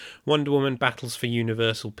truth, Wonder Woman battles for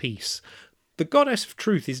universal peace. The goddess of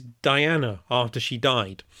truth is Diana after she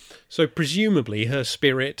died, so presumably her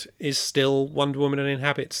spirit is still Wonder Woman and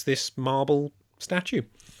inhabits this marble statue.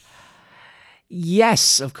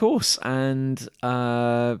 Yes, of course. And,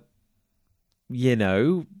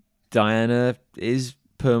 Diana is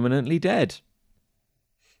permanently dead.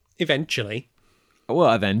 Eventually.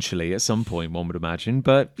 Well, eventually, at some point, one would imagine.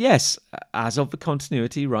 But yes, as of the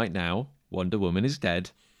continuity right now, Wonder Woman is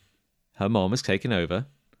dead. Her mom has taken over.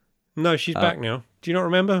 No, she's back now. Do you not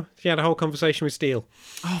remember? She had a whole conversation with Steel.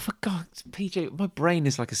 Oh, for God, PJ, my brain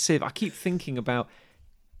is like a sieve. I keep thinking about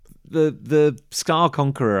the Scar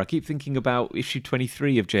Conqueror. I keep thinking about issue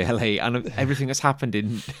 23 of JLA, and everything that's happened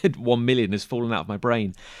in 1 million has fallen out of my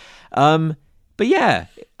brain. But yeah,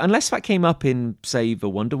 unless that came up in, say, the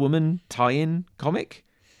Wonder Woman tie-in comic,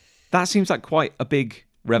 that seems like quite a big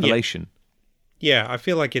revelation. Yeah, I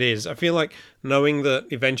feel like it is. I feel like knowing that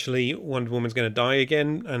eventually Wonder Woman's going to die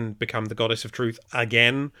again and become the goddess of truth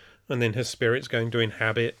again, and then her spirit's going to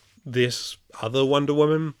inhabit this other Wonder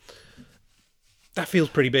Woman, that feels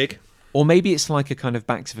pretty big. Or maybe it's like a kind of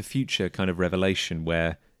Back to the Future kind of revelation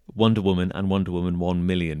where Wonder Woman and Wonder Woman 1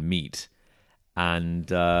 million meet, and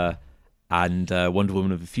Wonder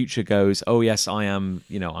Woman of the future goes, "Oh yes, I am.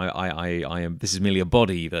 You know, I am. This is merely a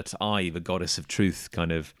body that I, the goddess of truth,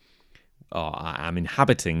 kind of, I am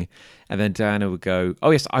inhabiting." And then Diana would go,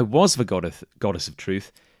 "Oh yes, I was the goddess of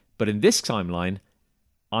truth, but in this timeline,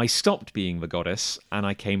 I stopped being the goddess and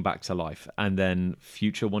I came back to life." And then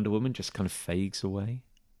future Wonder Woman just kind of fades away,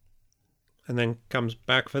 and then comes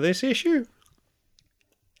back for this issue.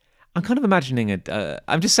 I'm kind of imagining it.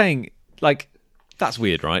 I'm just saying, like, that's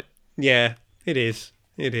weird, right? Yeah, it is.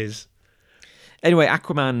 It is. Anyway,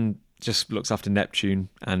 Aquaman just looks after Neptune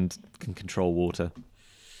and can control water.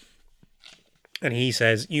 And he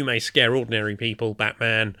says, "You may scare ordinary people,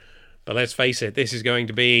 Batman, but let's face it, this is going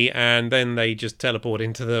to be..." And then they just teleport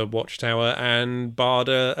into the Watchtower and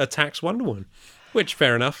Barda attacks Wonder Woman. Which,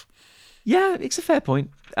 fair enough. Yeah, it's a fair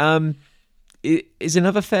point. Is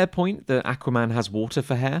another fair point that Aquaman has water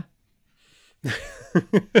for hair?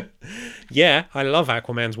 Yeah, I love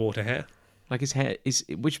Aquaman's water hair. Like his hair is,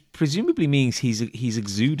 which presumably means he's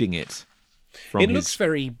exuding it from It looks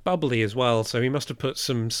very bubbly as well, so he must have put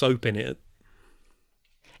some soap in it.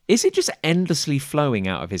 Is it just endlessly flowing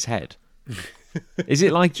out of his head? Is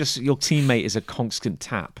it like just your teammate is a constant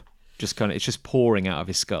tap? Just kind of, it's just pouring out of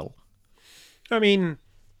his skull. I mean,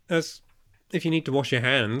 as if you need to wash your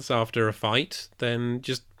hands after a fight, then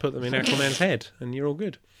just put them in Aquaman's head, and you're all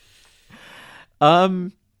good.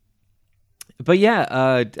 But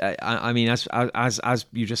yeah, I mean, as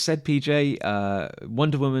you just said, PJ,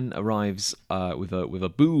 Wonder Woman arrives with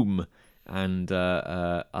a boom and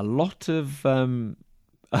a lot of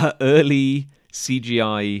early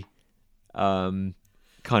CGI kind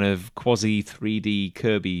of quasi 3D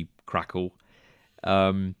Kirby crackle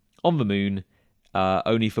on the moon,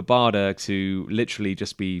 only for Barda to literally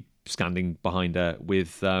just be standing behind her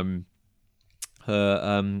with her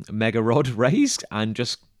mega rod raised and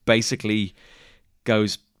just basically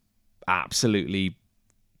goes absolutely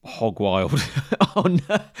hog wild on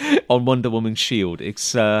Wonder Woman's shield.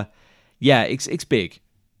 It's it's big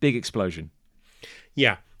explosion.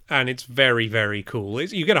 Yeah, and it's very, very cool.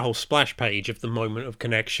 You get a whole splash page of the moment of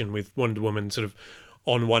connection with Wonder Woman sort of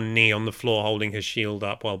on one knee on the floor holding her shield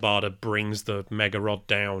up while Barda brings the mega rod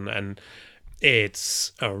down, and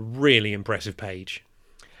it's a really impressive page.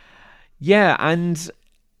 Yeah, and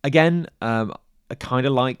again, I kind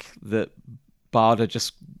of like that Barda,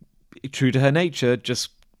 just true to her nature,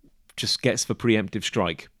 just gets the preemptive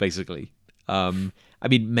strike, basically. I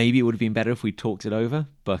mean, maybe it would have been better if we talked it over,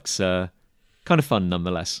 but kind of fun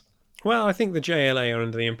nonetheless. Well, I think the JLA are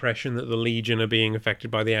under the impression that the Legion are being affected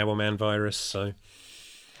by the Owlman virus, so...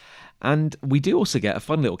 And we do also get a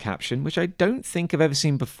fun little caption, which I don't think I've ever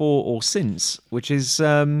seen before or since, which is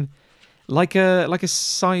like a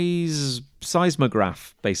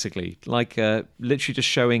seismograph, basically, like literally just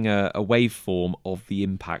showing a waveform of the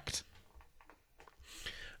impact.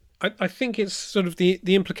 I think it's sort of the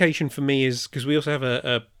implication for me is, because we also have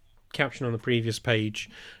a caption on the previous page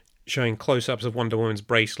showing close-ups of Wonder Woman's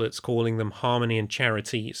bracelets, calling them Harmony and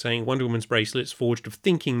Charity, saying Wonder Woman's bracelets forged of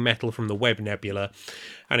thinking metal from the Webb Nebula,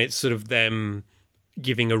 and it's sort of them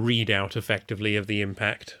giving a readout, effectively, of the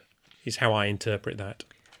impact, is how I interpret that.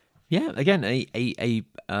 Yeah, again, a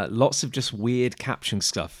lots of just weird caption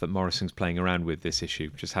stuff that Morrison's playing around with this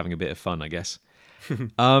issue, just having a bit of fun, I guess.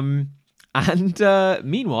 And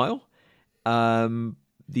meanwhile,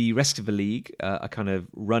 the rest of the league are kind of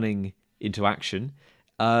running into action.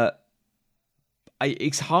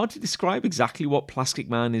 It's hard to describe exactly what Plastic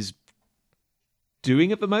Man is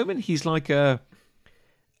doing at the moment. He's like a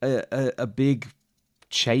big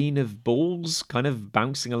chain of balls kind of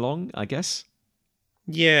bouncing along, I guess.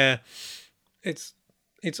 Yeah, it's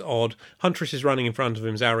odd. Huntress is running in front of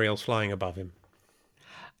him, Zariel's flying above him.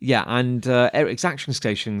 Yeah, and Eric's action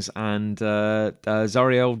stations, and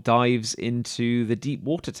Zariel dives into the deep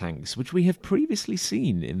water tanks, which we have previously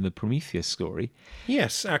seen in the Prometheus story.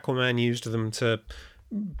 Yes, Aquaman used them to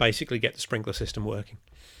basically get the sprinkler system working.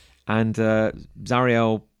 And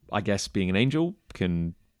Zariel, I guess, being an angel,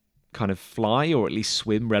 can kind of fly or at least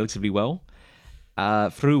swim relatively well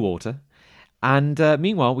through water. And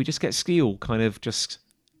meanwhile, we just get Steel kind of just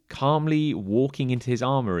calmly walking into his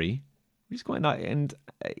armory. It's quite nice, and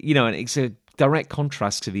and it's a direct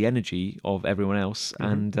contrast to the energy of everyone else.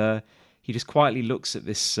 Mm-hmm. And he just quietly looks at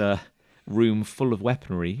this room full of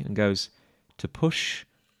weaponry and goes, "To push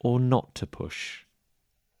or not to push?"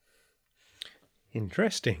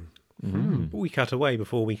 Interesting. Mm. We cut away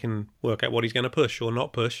before we can work out what he's going to push or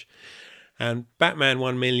not push. And Batman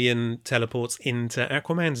 1 million teleports into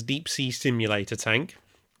Aquaman's deep sea simulator tank,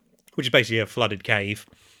 which is basically a flooded cave.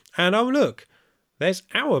 And oh look, there's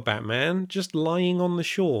our Batman just lying on the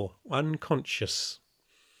shore, unconscious.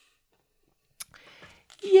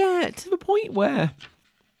 Yeah, to the point where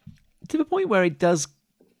it does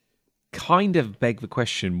kind of beg the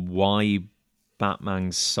question why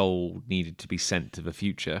Batman's soul needed to be sent to the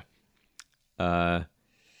future. But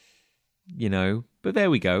there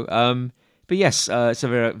we go. But yes, so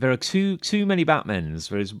there are too many Batmans.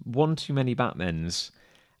 There is one too many Batmans,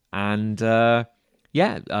 and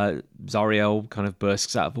Zariel kind of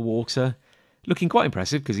bursts out of the water, looking quite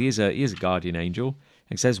impressive because he is a guardian angel,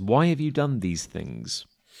 and says, "Why have you done these things?"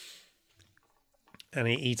 And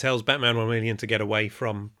he tells Batman 1 million to get away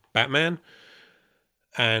from Batman.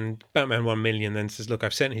 And Batman 1 million then says, "Look,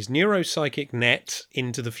 I've sent his neuropsychic net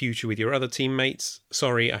into the future with your other teammates.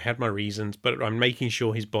 Sorry, I had my reasons, but I'm making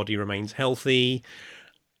sure his body remains healthy.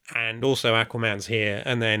 And also Aquaman's here."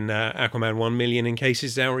 And then Aquaman 1 million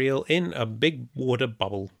encases Zariel in a big water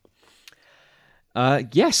bubble.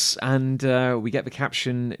 Yes, and we get the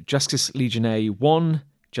caption, "Justice Legion A 1,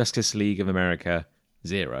 Justice League of America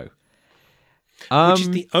 0. Which is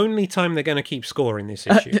the only time they're going to keep scoring this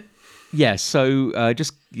issue. Yeah, so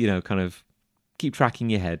just, kind of keep tracking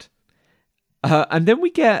your head. And then we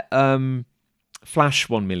get Flash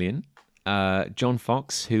 1 million, John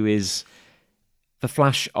Fox, who is the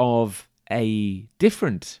Flash of a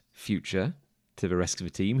different future to the rest of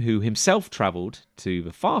the team, who himself travelled to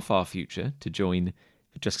the far, far future to join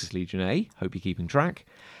the Justice Legion A, hope you're keeping track,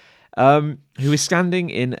 who is standing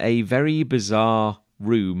in a very bizarre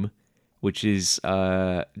room which is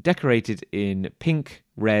decorated in pink,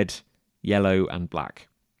 red, yellow, and black.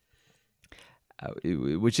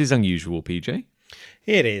 Which is unusual, PJ.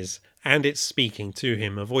 It is, and it's speaking to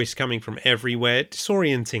him, a voice coming from everywhere,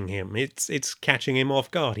 disorienting him. It's catching him off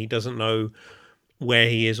guard. He doesn't know where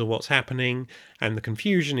he is or what's happening, and the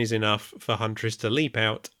confusion is enough for Huntress to leap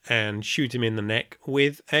out and shoot him in the neck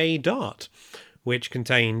with a dart, which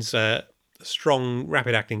contains a strong,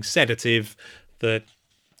 rapid-acting sedative that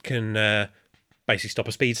can basically stop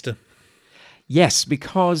a speedster. Yes,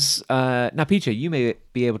 because now, PJ, you may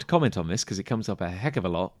be able to comment on this because it comes up a heck of a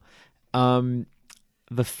lot.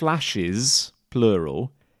 The Flashes,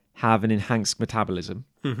 plural, have an enhanced metabolism,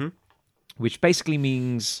 which basically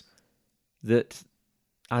means that,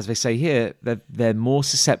 as they say here, they're more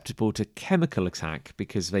susceptible to chemical attack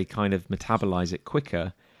because they kind of metabolize it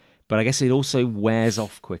quicker. But I guess it also wears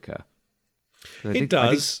off quicker. It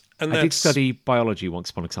does. I did study biology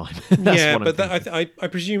once upon a time. Yeah, but I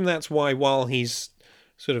presume that's why, while he's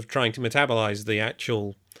sort of trying to metabolize the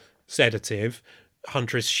actual sedative,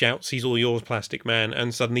 Huntress shouts, "He's all yours, Plastic Man,"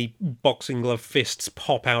 and suddenly boxing glove fists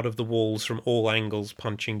pop out of the walls from all angles,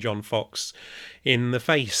 punching John Fox in the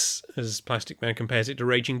face, as Plastic Man compares it to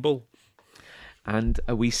Raging Bull. And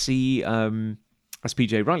we see, as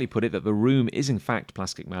PJ rightly put it, that the room is in fact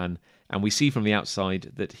Plastic Man, and we see from the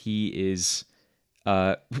outside that he is,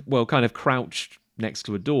 kind of crouched next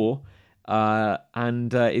to a door,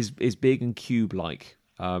 and is big and cube-like.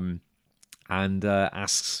 And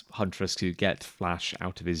asks Huntress to get Flash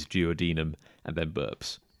out of his duodenum and then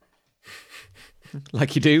burps.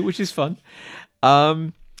 Like you do, which is fun.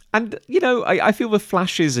 And, I feel the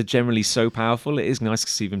Flashes are generally so powerful, it is nice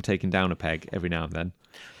to see them taken down a peg every now and then.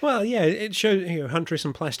 Well, yeah, it shows Huntress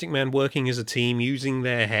and Plastic Man working as a team, using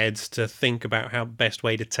their heads to think about how best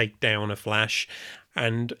way to take down a Flash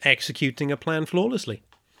and executing a plan flawlessly.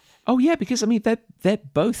 Oh yeah, because they're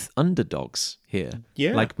both underdogs here,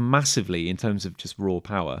 yeah, like massively in terms of just raw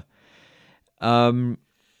power. We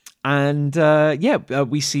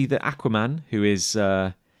see that Aquaman, who is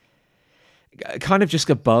kind of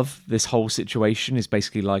just above this whole situation, is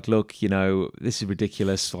basically like, look, this is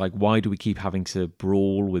ridiculous. Like, why do we keep having to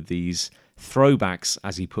brawl with these throwbacks,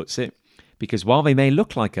 as he puts it? Because while they may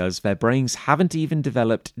look like us, their brains haven't even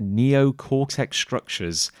developed neocortex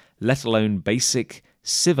structures, let alone basic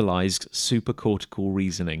civilized supercortical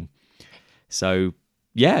reasoning. So,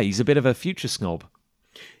 yeah, he's a bit of a future snob.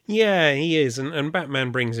 Yeah, he is. And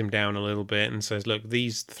Batman brings him down a little bit and says, look,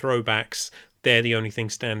 these throwbacks, they're the only thing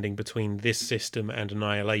standing between this system and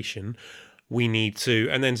annihilation. We need to...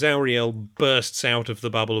 And then Zauriel bursts out of the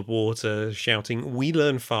bubble of water, shouting, "We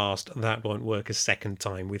learn fast, that won't work a second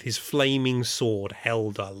time," with his flaming sword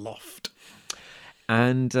held aloft.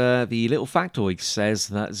 And the little factoid says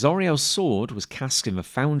that Zoriel's sword was cast in the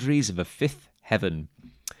foundries of the fifth heaven,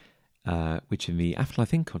 which in the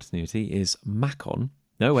Afterlife Inc. continuity is Macon.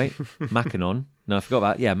 No, wait, Macanon. No, I forgot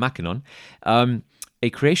that. Yeah, Macanon. A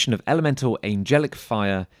creation of elemental angelic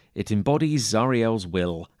fire, it embodies Zariel's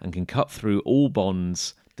will and can cut through all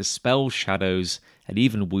bonds, dispel shadows, and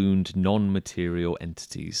even wound non-material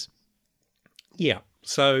entities. Yeah,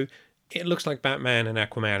 so... it looks like Batman and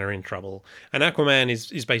Aquaman are in trouble. And Aquaman is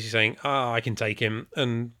basically saying, I can take him.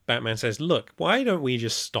 And Batman says, look, why don't we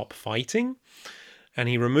just stop fighting? And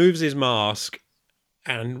he removes his mask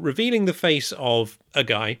and revealing the face of a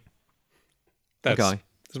guy. That's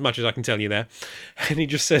as much as I can tell you there. And he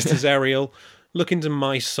just says to Zariel, look into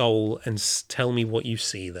my soul and tell me what you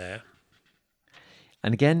see there.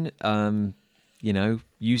 And again,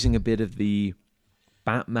 using a bit of the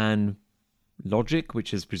Batman logic,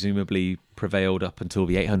 which has presumably prevailed up until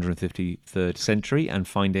the 853rd century, and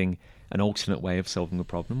finding an alternate way of solving the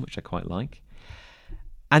problem, which I quite like.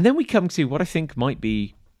 And then we come to what I think might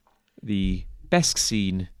be the best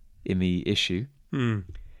scene in the issue,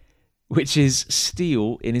 which is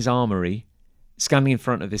Steel in his armory, standing in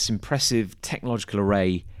front of this impressive technological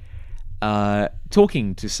array,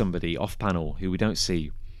 talking to somebody off-panel who we don't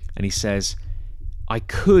see. And he says, I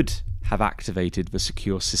could have activated the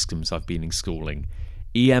secure systems I've been installing.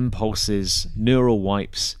 EM pulses, neural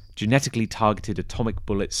wipes, genetically targeted atomic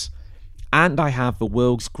bullets. And I have the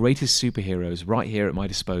world's greatest superheroes right here at my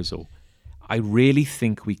disposal. I really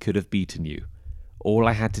think we could have beaten you. All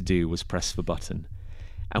I had to do was press the button.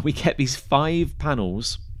 And we get these 5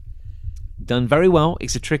 panels done very well.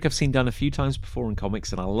 It's a trick I've seen done a few times before in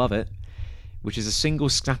comics, and I love it, which is a single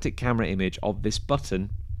static camera image of this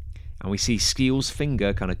button, and we see Steel's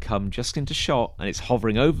finger kind of come just into shot, and it's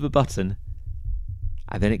hovering over the button,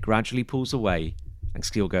 and then it gradually pulls away, and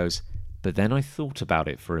Steel goes, "But then I thought about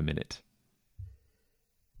it for a minute."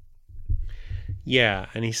 Yeah,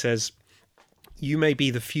 and he says, you may be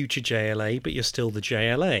the future JLA, but you're still the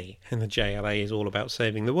JLA, and the JLA is all about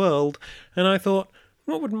saving the world. And I thought,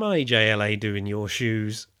 what would my JLA do in your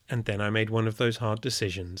shoes? And then I made one of those hard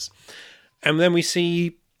decisions. And then we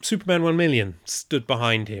see Superman 1,000,000 stood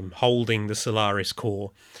behind him, holding the Solaris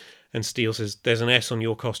core. And Steel says, there's an S on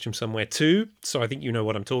your costume somewhere too, so I think you know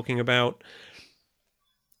what I'm talking about.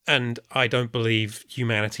 And I don't believe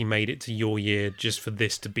humanity made it to your year just for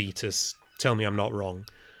this to beat us. Tell me I'm not wrong.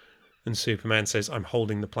 And Superman says, I'm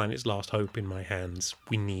holding the planet's last hope in my hands.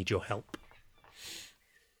 We need your help.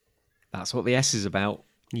 That's what the S is about.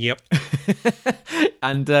 Yep.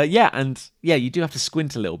 And you do have to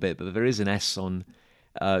squint a little bit, but there is an S on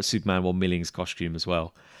Superman 1,000,000's costume as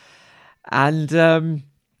well. And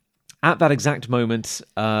at that exact moment,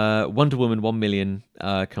 Wonder Woman 1,000,000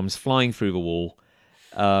 comes flying through the wall,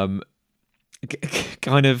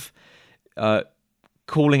 kind of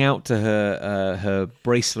calling out to her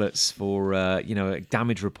bracelets for a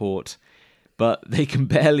damage report, but they can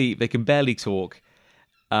barely talk.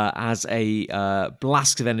 As a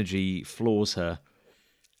blast of energy floors her.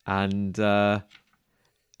 And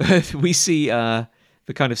we see the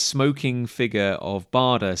kind of smoking figure of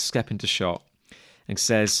Barda step into shot and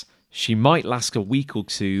says she might last a week or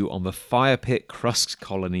two on the fire pit crust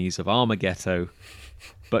colonies of Armageddon,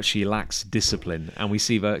 but she lacks discipline. And we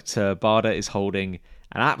see that Barda is holding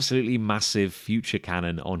an absolutely massive future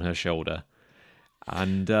cannon on her shoulder.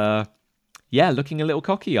 And looking a little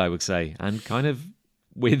cocky, I would say, and kind of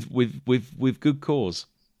with good cause.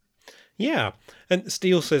 Yeah. And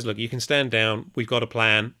Steel says, look, you can stand down. We've got a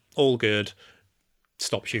plan. All good.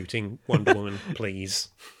 Stop shooting Wonder Woman, please.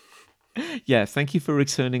 Yeah, thank you for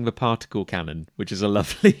returning the particle cannon, which is a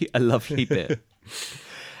lovely bit.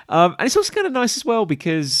 And it's also kind of nice as well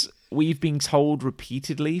because we've been told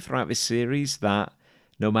repeatedly throughout this series that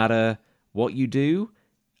no matter what you do,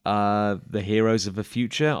 the heroes of the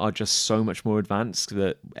future are just so much more advanced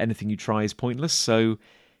that anything you try is pointless. So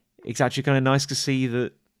it's actually kind of nice to see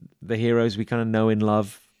that the heroes we kind of know and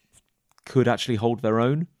love could actually hold their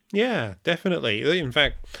own. Yeah, definitely. In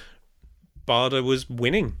fact, Barda was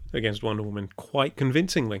winning against Wonder Woman quite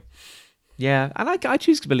convincingly. Yeah, and I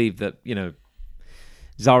choose to believe that,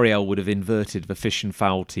 Zariel would have inverted the fish and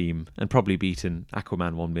fowl team and probably beaten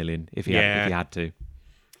Aquaman 1,000,000 if he had to.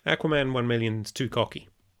 Aquaman 1,000,000's too cocky.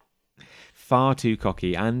 Far too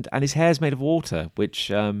cocky, and his hair's made of water, which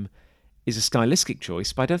is a stylistic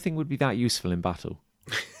choice, but I don't think would be that useful in battle.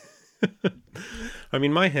 I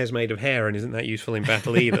mean, my hair's made of hair and isn't that useful in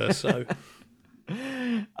battle either, so...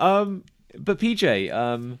 But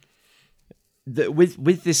PJ,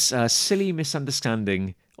 with this silly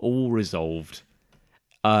misunderstanding all resolved,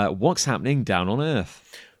 what's happening down on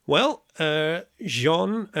Earth? Well,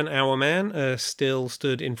 Jean and Our Man are still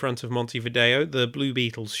stood in front of Montevideo. The Blue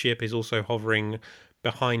Beetle's ship is also hovering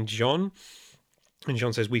behind Jean. And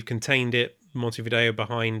Jean says, we've contained it, Montevideo,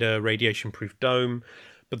 behind a radiation-proof dome,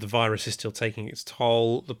 but the virus is still taking its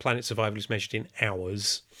toll. The planet's survival is measured in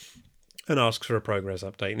hours, and asks for a progress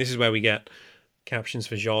update. And this is where we get captions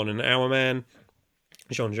for Jean and Our Man.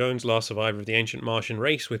 John Jones, last survivor of the ancient Martian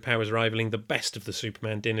race, with powers rivaling the best of the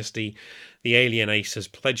Superman dynasty, the alien ace has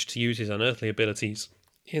pledged to use his unearthly abilities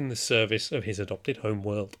in the service of his adopted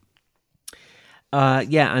homeworld.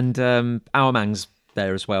 And Our Man's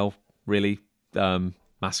there as well, really.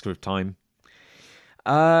 Master of Time.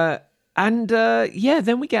 Then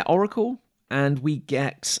we get Oracle, and we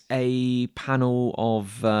get a panel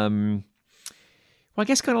of, I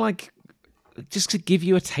guess kind of like, just to give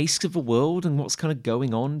you a taste of the world and what's kind of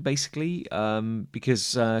going on, basically,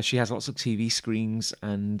 because she has lots of TV screens,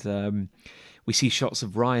 and we see shots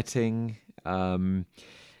of rioting.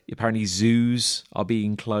 Apparently zoos are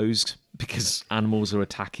being closed because animals are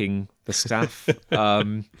attacking the staff.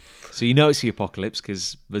 So you know it's the apocalypse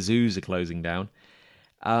because the zoos are closing down.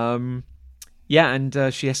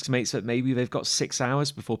 She estimates that maybe they've got 6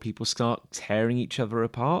 hours before people start tearing each other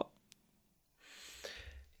apart.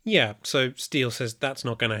 Yeah, so Steel says that's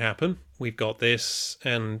not going to happen. We've got this,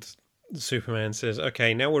 and Superman says,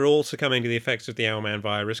 okay, now we're all succumbing to the effects of the Owlman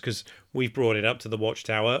virus because we've brought it up to the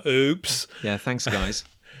Watchtower. Oops. Yeah, thanks, guys.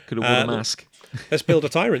 Could have worn a mask. Let's build a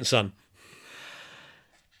Tyrant Son.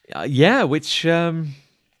 Yeah, which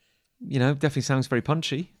definitely sounds very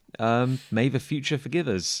punchy. May the future forgive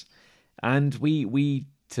us. And we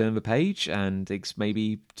turn the page, and it's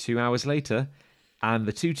maybe 2 hours later, and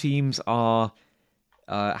the two teams are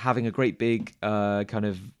having a great big kind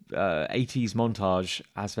of 80s montage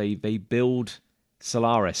as they build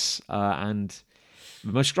Solaris. And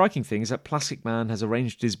the most striking thing is that Plastic Man has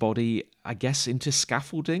arranged his body, I guess, into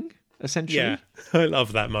scaffolding, essentially. Yeah, I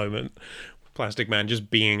love that moment. Plastic Man just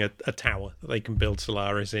being a tower that they can build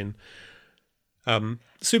Solaris in.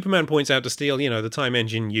 Superman points out to Steel, the time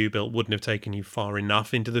engine you built wouldn't have taken you far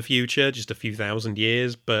enough into the future, just a few thousand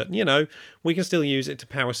years, but, we can still use it to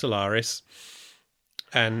power Solaris.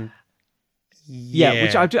 And yeah,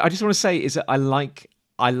 which I just want to say is that I like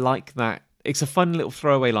that. It's a fun little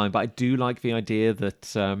throwaway line, but I do like the idea that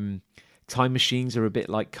time machines are a bit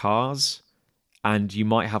like cars, and you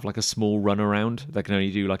might have like a small runaround that can only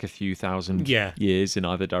do like a few thousand years in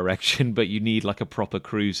either direction, but you need like a proper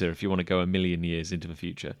cruiser if you want to go 1,000,000 years into the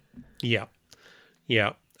future. Yeah.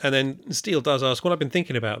 And then Steel does ask, well, I've been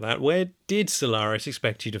thinking about that. Where did Solaris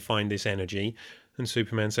expect you to find this energy? And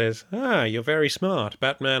Superman says, you're very smart.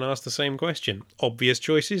 Batman asked the same question. Obvious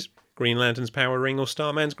choices: Green Lantern's power ring or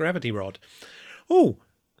Starman's gravity rod. Oh,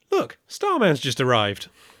 look, Starman's just arrived.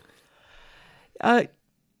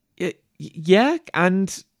 Yeah,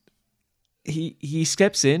 and he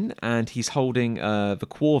steps in, and he's holding the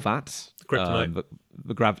Quarvat, the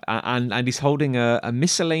kryptonite, and he's holding a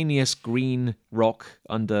miscellaneous green rock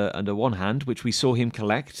under one hand, which we saw him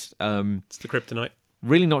collect. It's the kryptonite.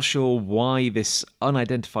 Really not sure why this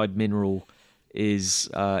unidentified mineral is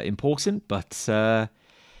important, but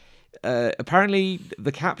apparently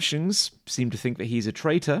the captions seem to think that he's a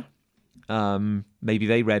traitor. Maybe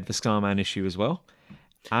they read the Starman issue as well.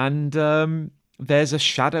 And there's a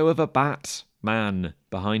shadow of a Batman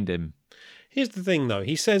behind him. Here's the thing, though.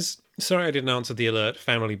 He says, sorry I didn't answer the alert,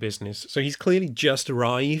 family business. So he's clearly just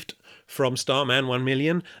arrived from Starman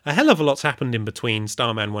 1,000,000. A hell of a lot's happened in between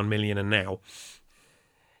Starman 1,000,000 and now.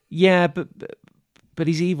 Yeah, but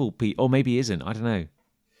he's evil, Pete. Or maybe he isn't. I don't know.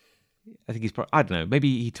 I think he's I don't know.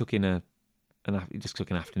 Maybe he took in he just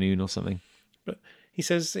took an afternoon or something. But he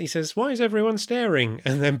says, why is everyone staring?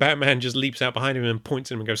 And then Batman just leaps out behind him and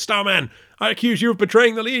points at him and goes, Starman, I accuse you of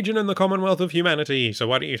betraying the Legion and the Commonwealth of Humanity. So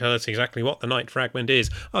why don't you tell us exactly what the Night Fragment is?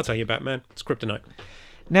 I'll tell you, Batman. It's kryptonite.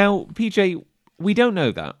 Now, PJ, we don't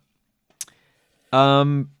know that.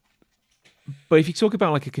 But if you talk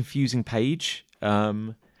about like a confusing page,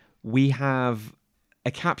 we have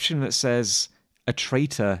a caption that says a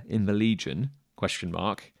traitor in the Legion, ?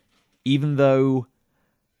 Even though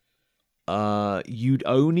you'd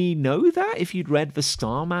only know that if you'd read the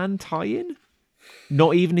Starman tie-in,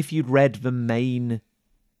 not even if you'd read the main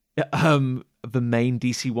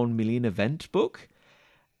DC 1,000,000 event book.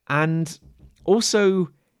 And also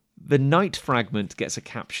the Night Fragment gets a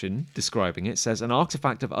caption describing it. It says, an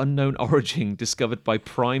artifact of unknown origin discovered by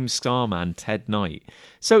Prime Starman Ted Knight.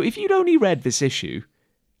 So if you'd only read this issue,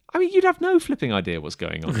 I mean, you'd have no flipping idea what's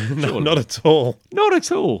going on. No, not at all. Not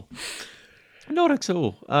at all.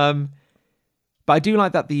 But I do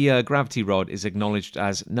like that the gravity rod is acknowledged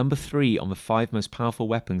as number 3 on the 5 most powerful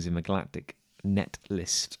weapons in the Galactic Net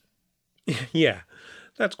list. Yeah,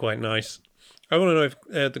 that's quite nice. I want to know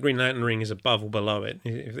if the Green Lantern ring is above or below it.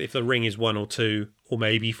 If the ring is 1 or 2, or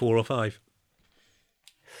maybe 4 or 5.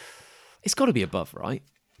 It's got to be above, right?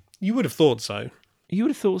 You would have thought so. You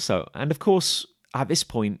would have thought so. And of course, at this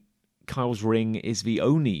point, Kyle's ring is the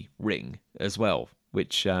only ring as well,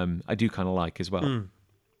 which I do kind of like as well. Mm.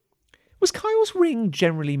 Was Kyle's ring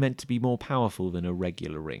generally meant to be more powerful than a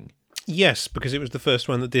regular ring? Yes, because it was the first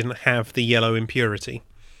one that didn't have the yellow impurity.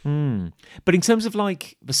 But in terms of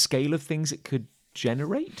like the scale of things it could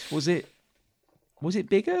generate, was it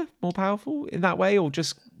bigger, more powerful in that way, or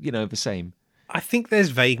just, the same? I think there's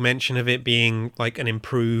vague mention of it being like an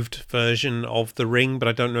improved version of the ring, but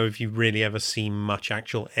I don't know if you really ever see much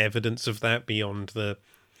actual evidence of that beyond the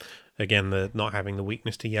not having the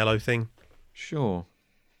weakness to yellow thing. Sure.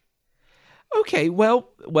 Okay, well,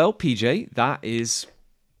 PJ, that is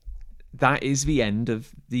the end of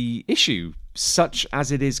the issue, such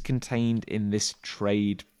as it is contained in this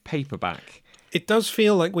trade paperback. It does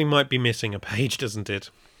feel like we might be missing a page, doesn't it?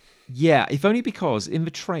 Yeah, if only because in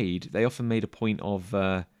the trade, they often made a point of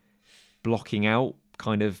blocking out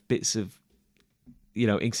kind of bits of,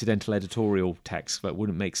 incidental editorial text that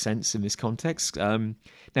wouldn't make sense in this context. Now,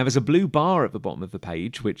 there's a blue bar at the bottom of the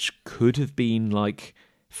page, which could have been like,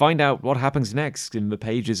 find out what happens next in the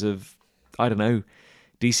pages of, I don't know,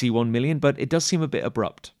 DC 1,000,000, but it does seem a bit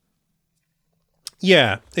abrupt.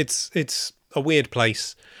 Yeah, it's a weird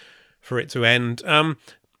place for it to end.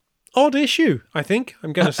 Odd issue, I think.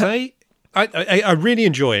 I'm going to say. I really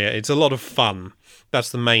enjoy it. It's a lot of fun. That's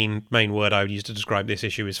the main word I would use to describe this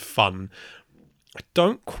issue is fun. I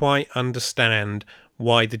don't quite understand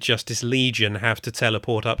why the Justice Legion have to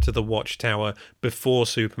teleport up to the Watchtower before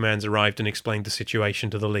Superman's arrived and explained the situation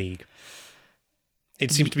to the League.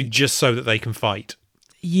 It seems to be just so that they can fight.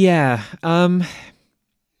 Yeah. Oh,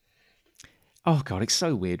 God, it's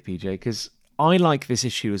so weird, PJ, because I like this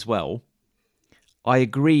issue as well. I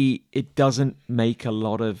agree it doesn't make a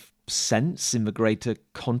lot of sense in the greater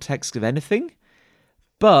context of anything.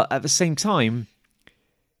 But at the same time,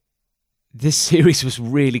 this series was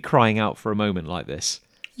really crying out for a moment like this.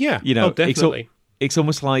 Yeah, definitely. It's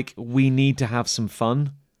almost like we need to have some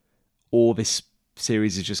fun, or this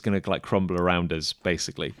series is just going to like crumble around us,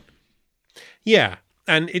 basically. Yeah,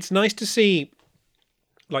 and it's nice to see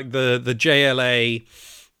like the JLA.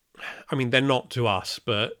 I mean, they're not to us,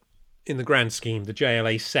 but in the grand scheme, the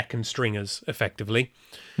JLA second stringers, effectively,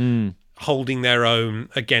 holding their own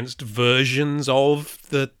against versions of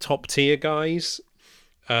the top tier guys.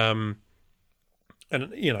 And,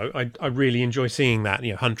 I really enjoy seeing that.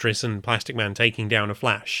 Huntress and Plastic Man taking down a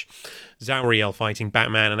Flash. Zauriel fighting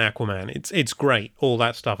Batman and Aquaman. It's great. All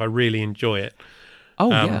that stuff. I really enjoy it. Oh,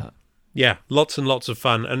 yeah. Yeah, lots and lots of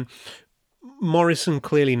fun. And Morrison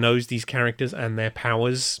clearly knows these characters and their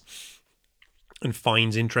powers and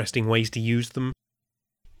finds interesting ways to use them.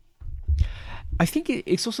 I think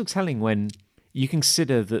it's also telling when you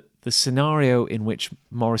consider that the scenario in which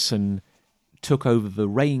Morrison took over the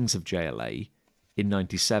reins of JLA in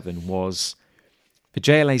 97 was the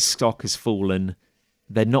JLA's stock has fallen.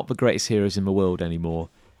 They're not the greatest heroes in the world anymore.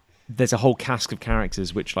 There's a whole cast of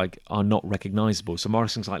characters which like are not recognizable. So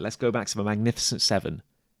Morrison's like, let's go back to the Magnificent Seven.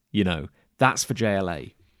 That's for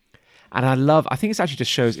JLA. And I think it actually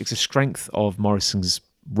just shows it's a strength of Morrison's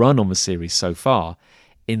run on the series so far,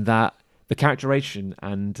 in that the characterization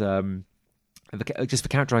and just the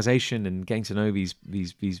characterization and getting to know these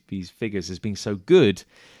figures has been so good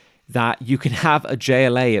that you can have a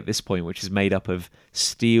JLA at this point, which is made up of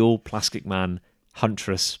Steel, Plastic Man,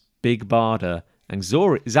 Huntress, Big Barda, and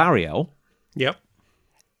Zariel. Yep.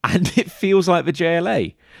 And it feels like the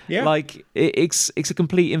JLA. Yeah. Like it's a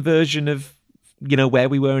complete inversion of where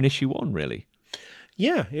we were in issue 1, really.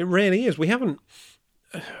 Yeah, it really is. We haven't.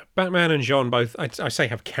 Batman and Jean both, I say,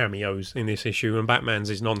 have cameos in this issue, and Batman's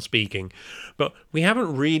is non-speaking, but we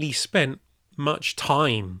haven't really spent much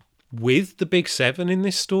time with the Big Seven in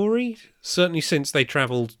this story, certainly since they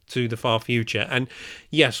travelled to the far future. And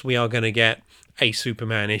yes, we are going to get a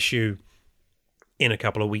Superman issue in a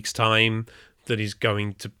couple of weeks' time that is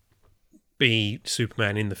going to be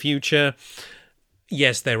Superman in the future.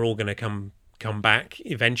 Yes, they're all going to come back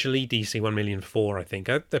eventually. DC 1,000,004, I think.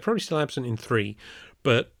 They're probably still absent in 3,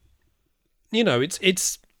 but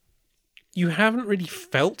it's you haven't really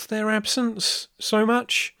felt their absence so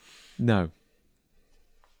much. No.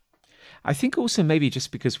 I think also maybe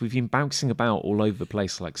just because we've been bouncing about all over the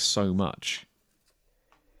place like so much.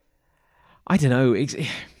 I don't know. It's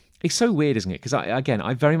so weird, isn't it? Because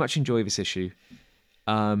I very much enjoy this issue.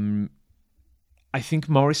 I think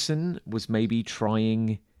Morrison was maybe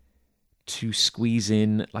trying to squeeze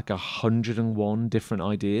in like 101 different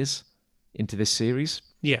ideas into this series.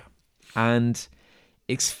 Yeah. And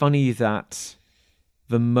it's funny that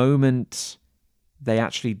the moment they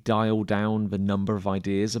actually dial down the number of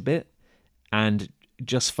ideas a bit and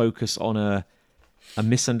just focus on a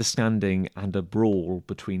misunderstanding and a brawl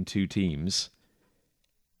between two teams,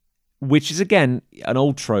 which is, again, an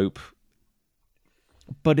old trope,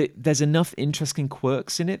 but there's enough interesting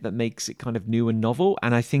quirks in it that makes it kind of new and novel.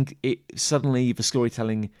 And I think suddenly the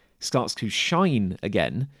storytelling starts to shine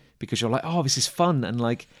again, because you're like, oh, this is fun. And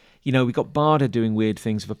like, we've got Barda doing weird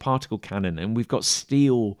things with a particle cannon, and we've got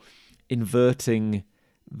Steel inverting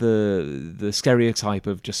the stereotype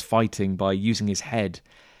of just fighting by using his head.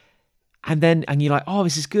 And you're like, oh,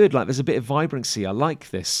 this is good. Like, there's a bit of vibrancy. I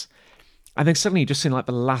like this. And then suddenly, just in like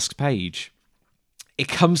the last page, it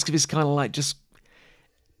comes to this kind of like just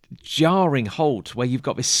jarring halt where you've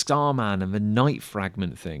got this Starman and the Night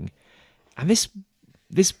Fragment thing, and this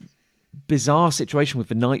bizarre situation with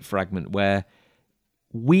the Night Fragment where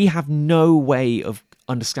we have no way of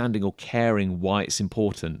understanding or caring why it's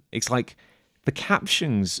important. It's like the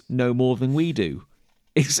captions know more than we do.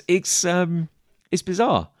 It's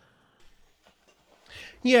bizarre.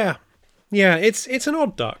 Yeah, it's an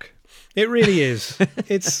odd duck. It really is.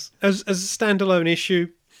 It's as a standalone issue.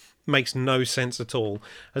 makes no sense at all.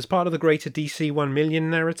 As part of the greater DC 1 million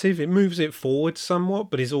narrative, it moves it forward somewhat,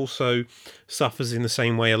 but is also suffers in the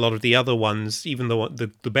same way a lot of the other ones, even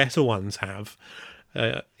the better ones have,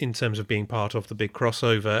 in terms of being part of the big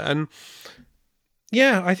crossover. And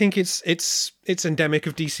yeah, I think it's endemic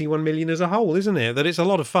of DC 1 million as a whole, isn't it? That it's a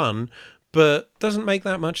lot of fun, but doesn't make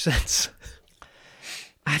that much sense.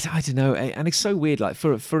 I don't know, and it's so weird. Like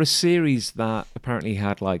for a series that apparently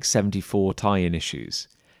had like 74 tie-in issues,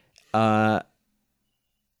 and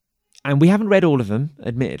we haven't read all of them,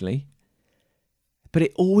 admittedly, but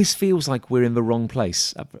it always feels like we're in the wrong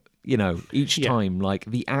place. You know, each time, like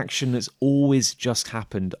the action has always just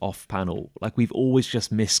happened off panel. Like we've always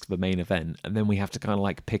just missed the main event, and then we have to kind of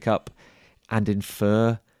like pick up and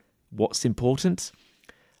infer what's important.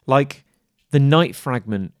 Like the night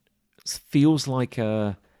fragment feels like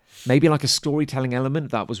maybe like a storytelling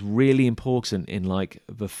element that was really important in like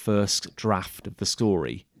the first draft of the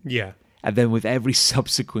story. Yeah. And then with every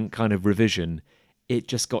subsequent kind of revision, it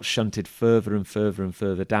just got shunted further and further and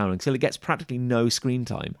further down until it gets practically no screen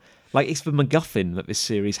time. Like it's the MacGuffin that this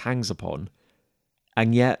series hangs upon.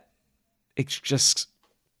 And yet it's just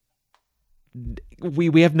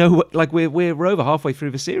we have no, like we're over halfway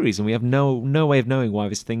through the series and we have no way of knowing why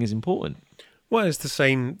this thing is important. Well, it's the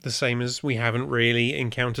same as we haven't really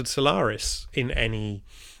encountered Solaris in any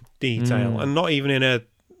detail, and not even in a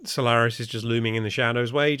Solaris is just looming in the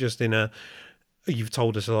shadows way. Just in a, you've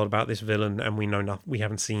told us a lot about this villain, and we know nothing. We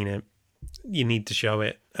haven't seen it. You need to show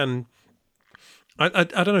it, and I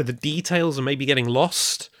don't know. The details are maybe getting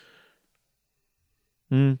lost.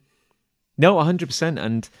 No, 100%.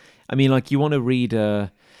 And I mean, like you want to read.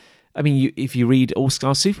 If you read All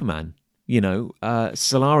Star Superman, you know,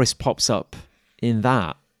 Solaris pops up in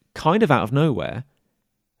that kind of out of nowhere,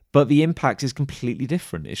 but the impact is completely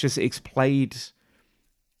different. It's played,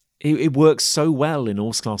 it works so well in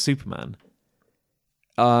All-Star Superman,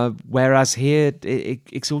 whereas here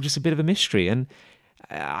it's all just a bit of a mystery. And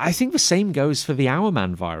I think the same goes for the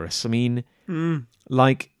Hourman virus. I mean,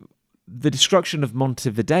 like the destruction of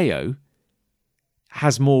Montevideo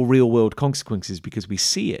has more real-world consequences because we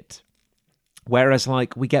see it, whereas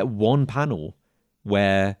like we get one panel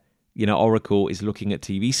where, you know, Oracle is looking at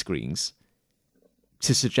TV screens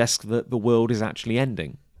to suggest that the world is actually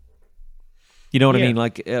ending. You know what I mean?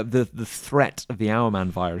 Like the threat of the Hourman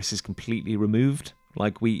virus is completely removed.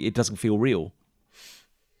 Like it doesn't feel real.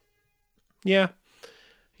 Yeah.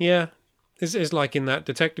 It's like in that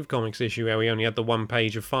Detective Comics issue where we only had the one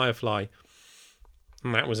page of Firefly,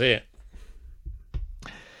 and that was it.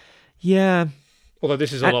 Yeah. Although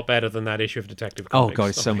this is a lot better than that issue of Detective Comics. Oh god,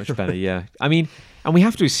 it's so much better. Yeah. I mean, and we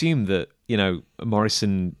have to assume that, you know,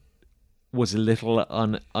 Morrison was a little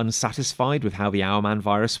unsatisfied with how the Hourman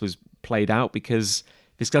virus was played out, because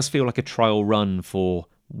this does feel like a trial run for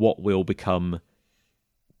what will become,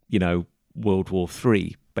 you know, World War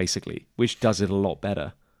III, basically, which does it a lot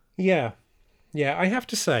better. Yeah. I have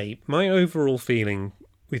to say, my overall feeling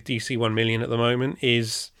with DC 1 million at the moment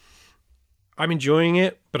is I'm enjoying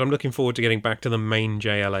it, but I'm looking forward to getting back to the main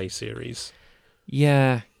JLA series.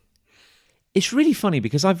 Yeah. It's really funny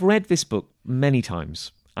because I've read this book many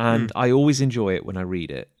times and I always enjoy it when I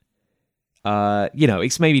read it. You know,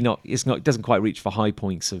 it's maybe not, it doesn't quite reach the high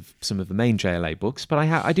points of some of the main JLA books, but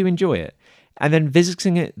I do enjoy it. And then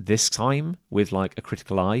visiting it this time with like a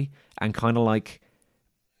critical eye and kind of like,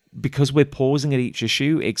 because we're pausing at each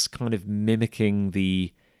issue, it's kind of mimicking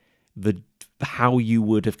the how you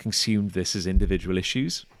would have consumed this as individual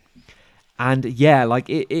issues. And yeah, like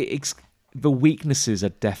it's the weaknesses are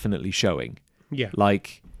definitely showing. Yeah.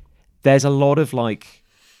 Like there's a lot of like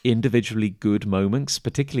individually good moments,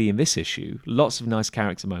 particularly in this issue. Lots of nice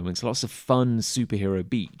character moments, lots of fun superhero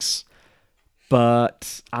beats.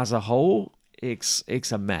 But as a whole, it's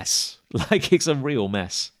a mess. Like it's a real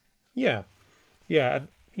mess. Yeah.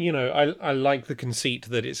 You know, I like the conceit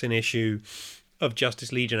that it's an issue of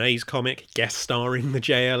Justice Legion A's comic guest starring the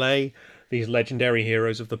JLA, these legendary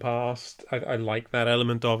heroes of the past. I like that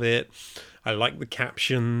element of it. I like the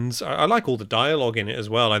captions. I like all the dialogue in it as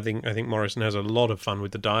well. I think Morrison has a lot of fun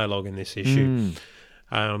with the dialogue in this issue.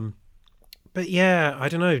 But yeah, I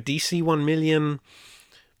don't know. DC 1 million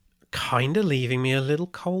kind of leaving me a little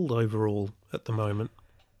cold overall at the moment.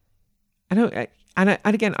 I know, and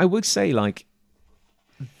again, I would say like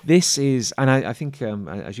this is, and I think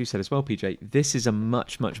as you said as well, PJ, this is a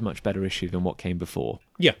much better issue than what came before.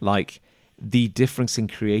 Yeah, like the difference in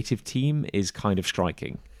creative team is kind of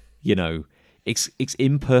striking. You know, it's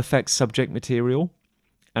imperfect subject material,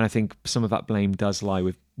 and I think some of that blame does lie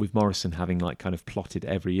with Morrison having like kind of plotted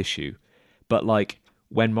every issue. But like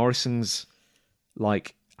when Morrison's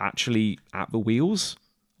like actually at the wheels,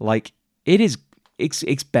 like it's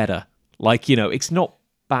better. Like, you know, it's not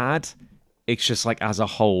bad. It's just like as a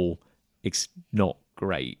whole, it's not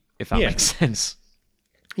great, if that makes sense.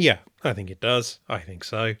 Yeah, I think it does. I think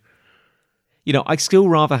so. You know, I'd still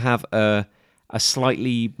rather have a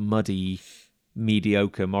slightly muddy,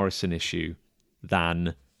 mediocre Morrison issue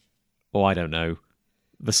than, I don't know,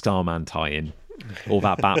 the Starman tie-in or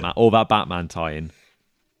that Batman tie-in.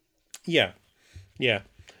 Yeah,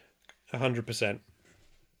 100%.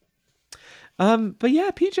 But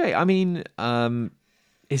yeah, PJ, I mean,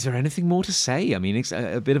 is there anything more to say? I mean, it's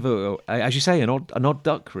a bit of as you say, an odd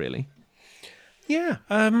duck, really. Yeah,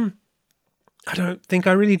 I don't think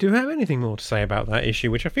I really do have anything more to say about that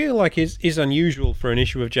issue, which I feel like is unusual for an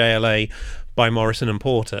issue of JLA by Morrison and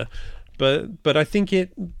Porter. But I think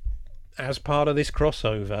it, as part of this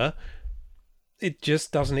crossover, it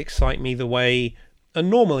just doesn't excite me the way a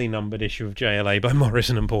normally numbered issue of JLA by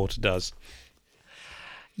Morrison and Porter does.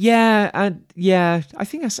 Yeah, I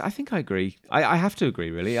think I agree. I have to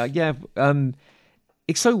agree, really.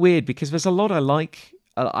 It's so weird because there's a lot I like.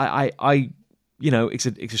 You know, it's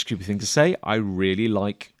a stupid thing to say. I really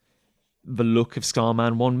like the look of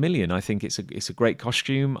Starman 1 Million. I think it's a great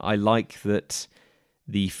costume. I like that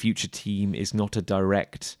the future team is not a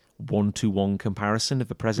direct one-to-one comparison of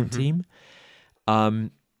the present team. I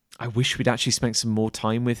wish we'd actually spent some more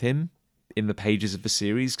time with him in the pages of the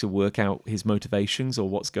series to work out his motivations or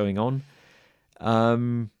what's going on.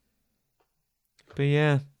 But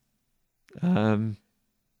yeah.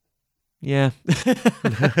 Yeah.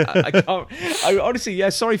 I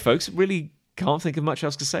honestly, sorry folks, really can't think of much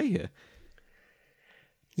else to say here.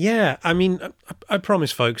 Yeah, I mean, I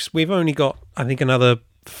promise folks, we've only got, I think, another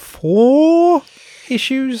 4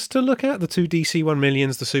 issues to look at. The 2 DC 1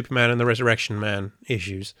 Millions, the Superman and the Resurrection Man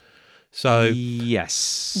issues. So,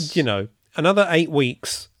 yes. You know, another 8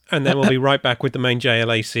 weeks, and then we'll be right back with the main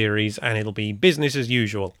JLA series, and it'll be business as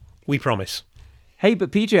usual. We promise. Hey,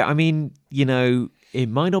 but PJ, I mean, you know, it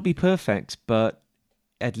might not be perfect, but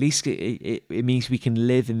at least it means we can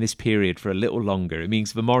live in this period for a little longer. It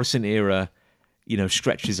means the Morrison era, you know,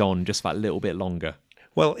 stretches on just that little bit longer.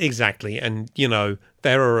 Well, exactly. And, you know,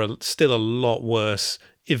 there are still a lot worse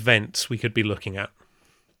events we could be looking at.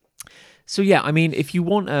 So, yeah, I mean, if you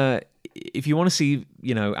want to see,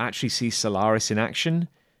 you know, actually see Solaris in action,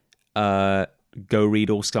 go read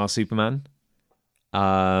All-Star Superman.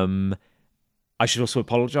 I should also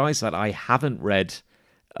apologize that I haven't read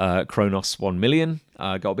Kronos 1 Million.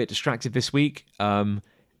 Got a bit distracted this week.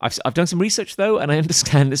 I've done some research, though, and I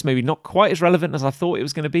understand it's maybe not quite as relevant as I thought it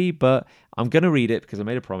was going to be, but I'm going to read it because I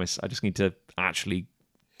made a promise. I just need to actually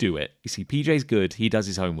do it. You see, PJ's good. He does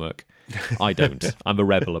his homework. I don't. I'm a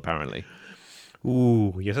rebel, apparently.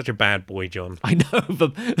 Ooh, you're such a bad boy, John. I know.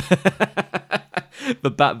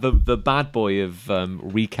 The bad boy of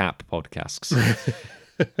recap podcasts.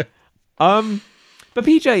 But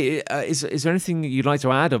PJ, is there anything you'd like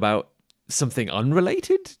to add about something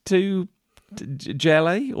unrelated to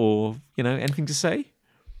JLA, or, you know, anything to say?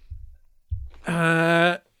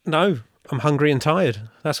 No, I'm hungry and tired.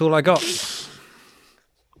 That's all I got.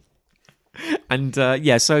 And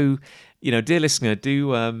so, you know, dear listener,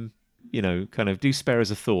 do you know, kind of do spare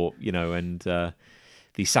us a thought, you know, and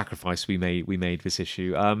the sacrifice we made this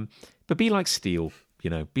issue. But be like steel, you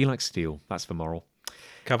know, be like steel. That's the moral.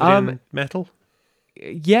 Covered in metal.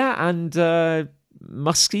 Yeah, and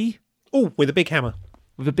musky. Oh, with a big hammer.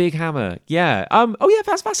 With a big hammer, yeah. Oh, yeah,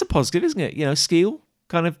 that's a positive, isn't it? You know, steel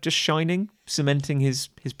kind of just shining, cementing his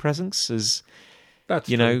presence as, that's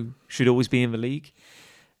you true. know, should always be in the league.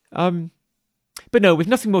 But no, with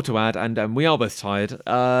nothing more to add, and we are both tired.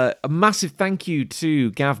 A massive thank you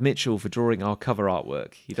to Gav Mitchell for drawing our cover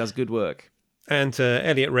artwork. He does good work. And to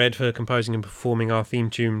Elliot Red for composing and performing our theme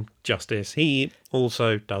tune, Justice. He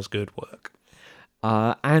also does good work.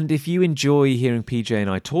 And if you enjoy hearing PJ and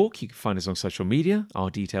I talk, you can find us on social media.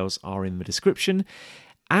 Our details are in the description,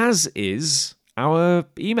 as is our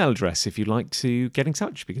email address if you'd like to get in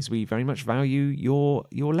touch, because we very much value your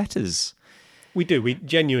letters. We do. We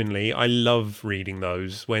genuinely, I love reading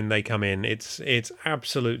those when they come in. It's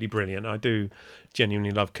absolutely brilliant. I do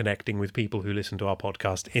genuinely love connecting with people who listen to our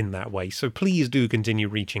podcast in that way. So please do continue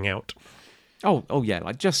reaching out. Oh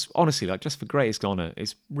yeah, just for greatest honour.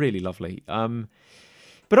 It's really lovely.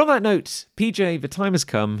 But on that note, PJ, the time has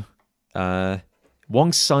come.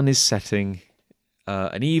 Wong's sun is setting.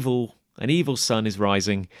 An evil sun is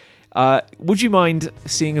rising. Would you mind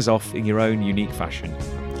seeing us off in your own unique fashion?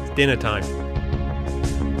 It's dinner time.